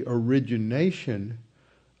about the origination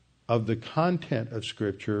of the content of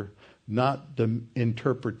Scripture, not the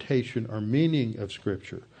interpretation or meaning of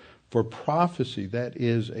Scripture. For prophecy, that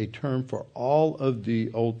is a term for all of the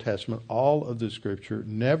Old Testament, all of the Scripture,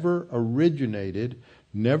 never originated,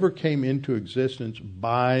 never came into existence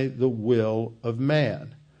by the will of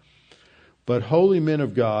man. But holy men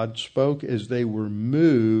of God spoke as they were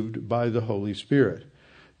moved by the Holy Spirit.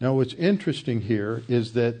 Now what's interesting here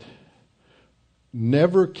is that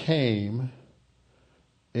never came,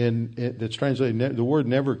 that's translated, the word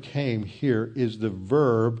never came here is the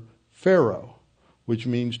verb pharaoh, which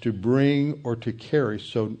means to bring or to carry.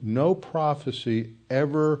 So no prophecy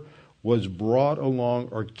ever was brought along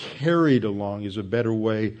or carried along is a better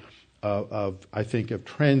way of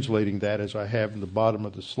translating that, as I have in the bottom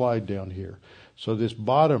of the slide down here. So this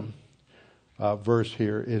bottom verse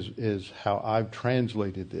here is how I've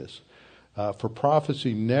translated this. For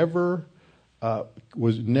prophecy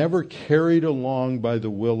was never carried along by the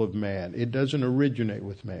will of man. It doesn't originate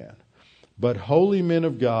with man. But holy men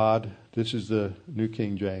of God, this is the New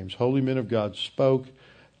King James, holy men of God spoke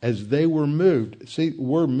as they were moved. See,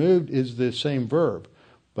 were moved is the same verb,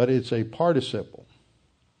 but it's a participle.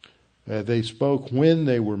 They spoke when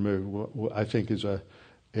they were moved, I think is a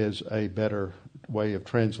better way of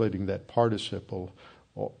translating that participle,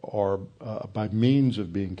 or by means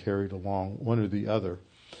of being carried along, one or the other.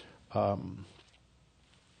 The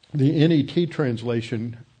NET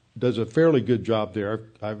translation does a fairly good job there.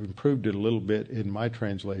 I've improved it a little bit in my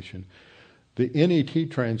translation. The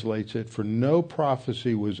NET translates it, for no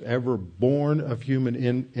prophecy was ever born of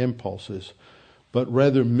human impulses, but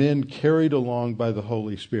rather men carried along by the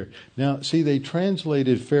Holy Spirit. Now, see, they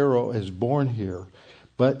translated Pharaoh as born here,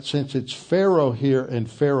 but since it's Pharaoh here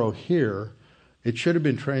and Pharaoh here, it should have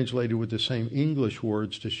been translated with the same English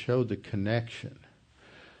words to show the connection.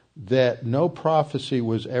 That no prophecy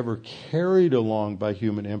was ever carried along by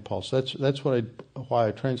human impulse. That's why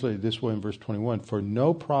I translated this way in verse 21. For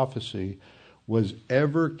no prophecy was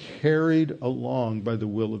ever carried along by the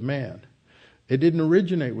will of man. It didn't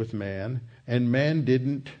originate with man, and man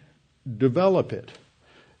didn't develop it.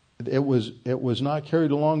 It was not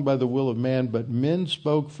carried along by the will of man, but men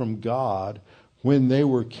spoke from God when they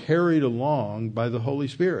were carried along by the Holy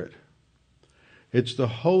Spirit. It's the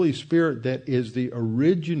Holy Spirit that is the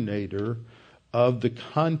originator of the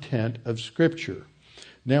content of Scripture.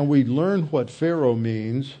 Now we learn what Pharaoh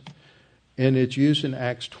means, and it's used in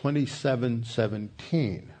Acts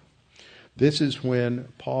 27:17. This is when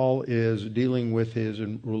Paul is dealing with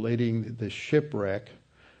and relating the shipwreck,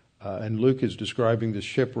 and Luke is describing the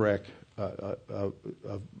shipwreck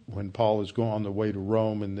when Paul is going on the way to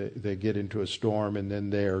Rome, and they get into a storm, and then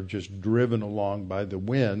they are just driven along by the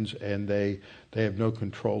winds, and they have no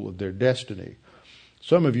control of their destiny.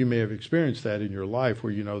 Some of you may have experienced that in your life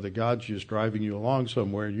where you know that God's just driving you along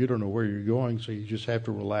somewhere and you don't know where you're going, so you just have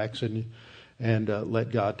to relax and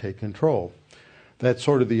let God take control. That's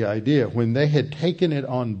sort of the idea. When they had taken it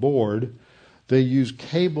on board, they used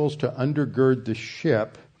cables to undergird the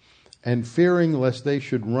ship, and fearing lest they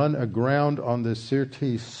should run aground on the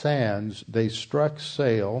Syrtis sands, they struck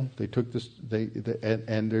sail. They took this,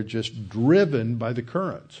 and they're just driven by the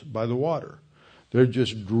currents, by the water. They're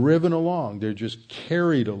just driven along. They're just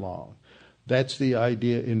carried along. That's the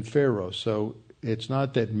idea in Pharaoh. So it's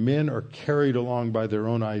not that men are carried along by their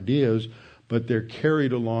own ideas, but they're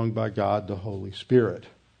carried along by God, the Holy Spirit.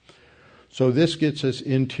 So this gets us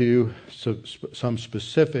into some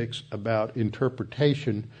specifics about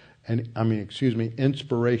interpretation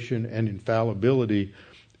inspiration and infallibility,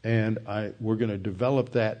 and we're going to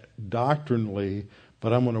develop that doctrinally,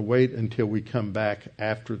 but I'm going to wait until we come back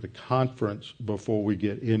after the conference before we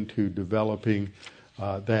get into developing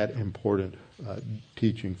that important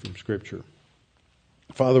teaching from Scripture.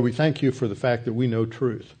 Father, we thank you for the fact that we know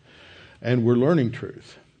truth, and we're learning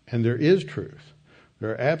truth, and there is truth.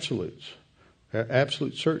 There are absolutes,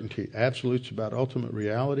 absolute certainty, absolutes about ultimate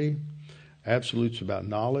reality, absolutes about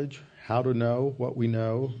knowledge, how to know what we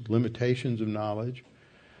know, limitations of knowledge,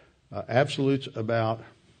 absolutes about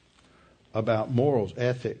morals,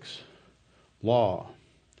 ethics, law,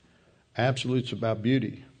 absolutes about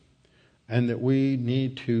beauty, and that we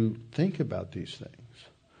need to think about these things,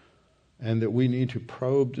 and that we need to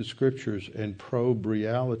probe the Scriptures and probe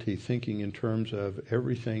reality, thinking in terms of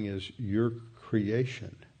everything is your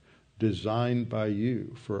creation, designed by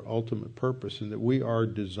you for ultimate purpose, and that we are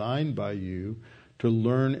designed by you to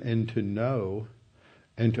learn and to know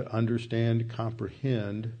and to understand,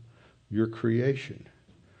 comprehend your creation.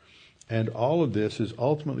 And all of this is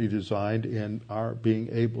ultimately designed in our being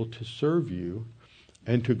able to serve you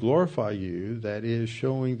and to glorify you, that is,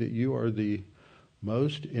 showing that you are the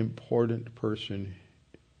most important person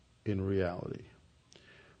in reality.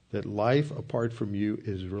 That life apart from you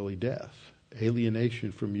is really death.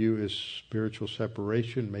 Alienation from you is spiritual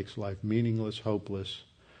separation, makes life meaningless, hopeless.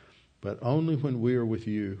 But only when we are with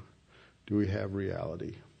you do we have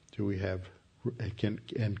reality. Can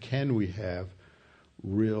we have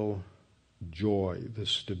real joy, the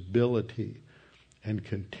stability and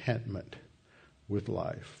contentment with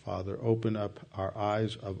life. Father, open up our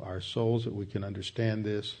eyes of our souls that we can understand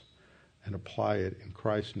this and apply it in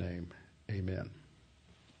Christ's name. Amen.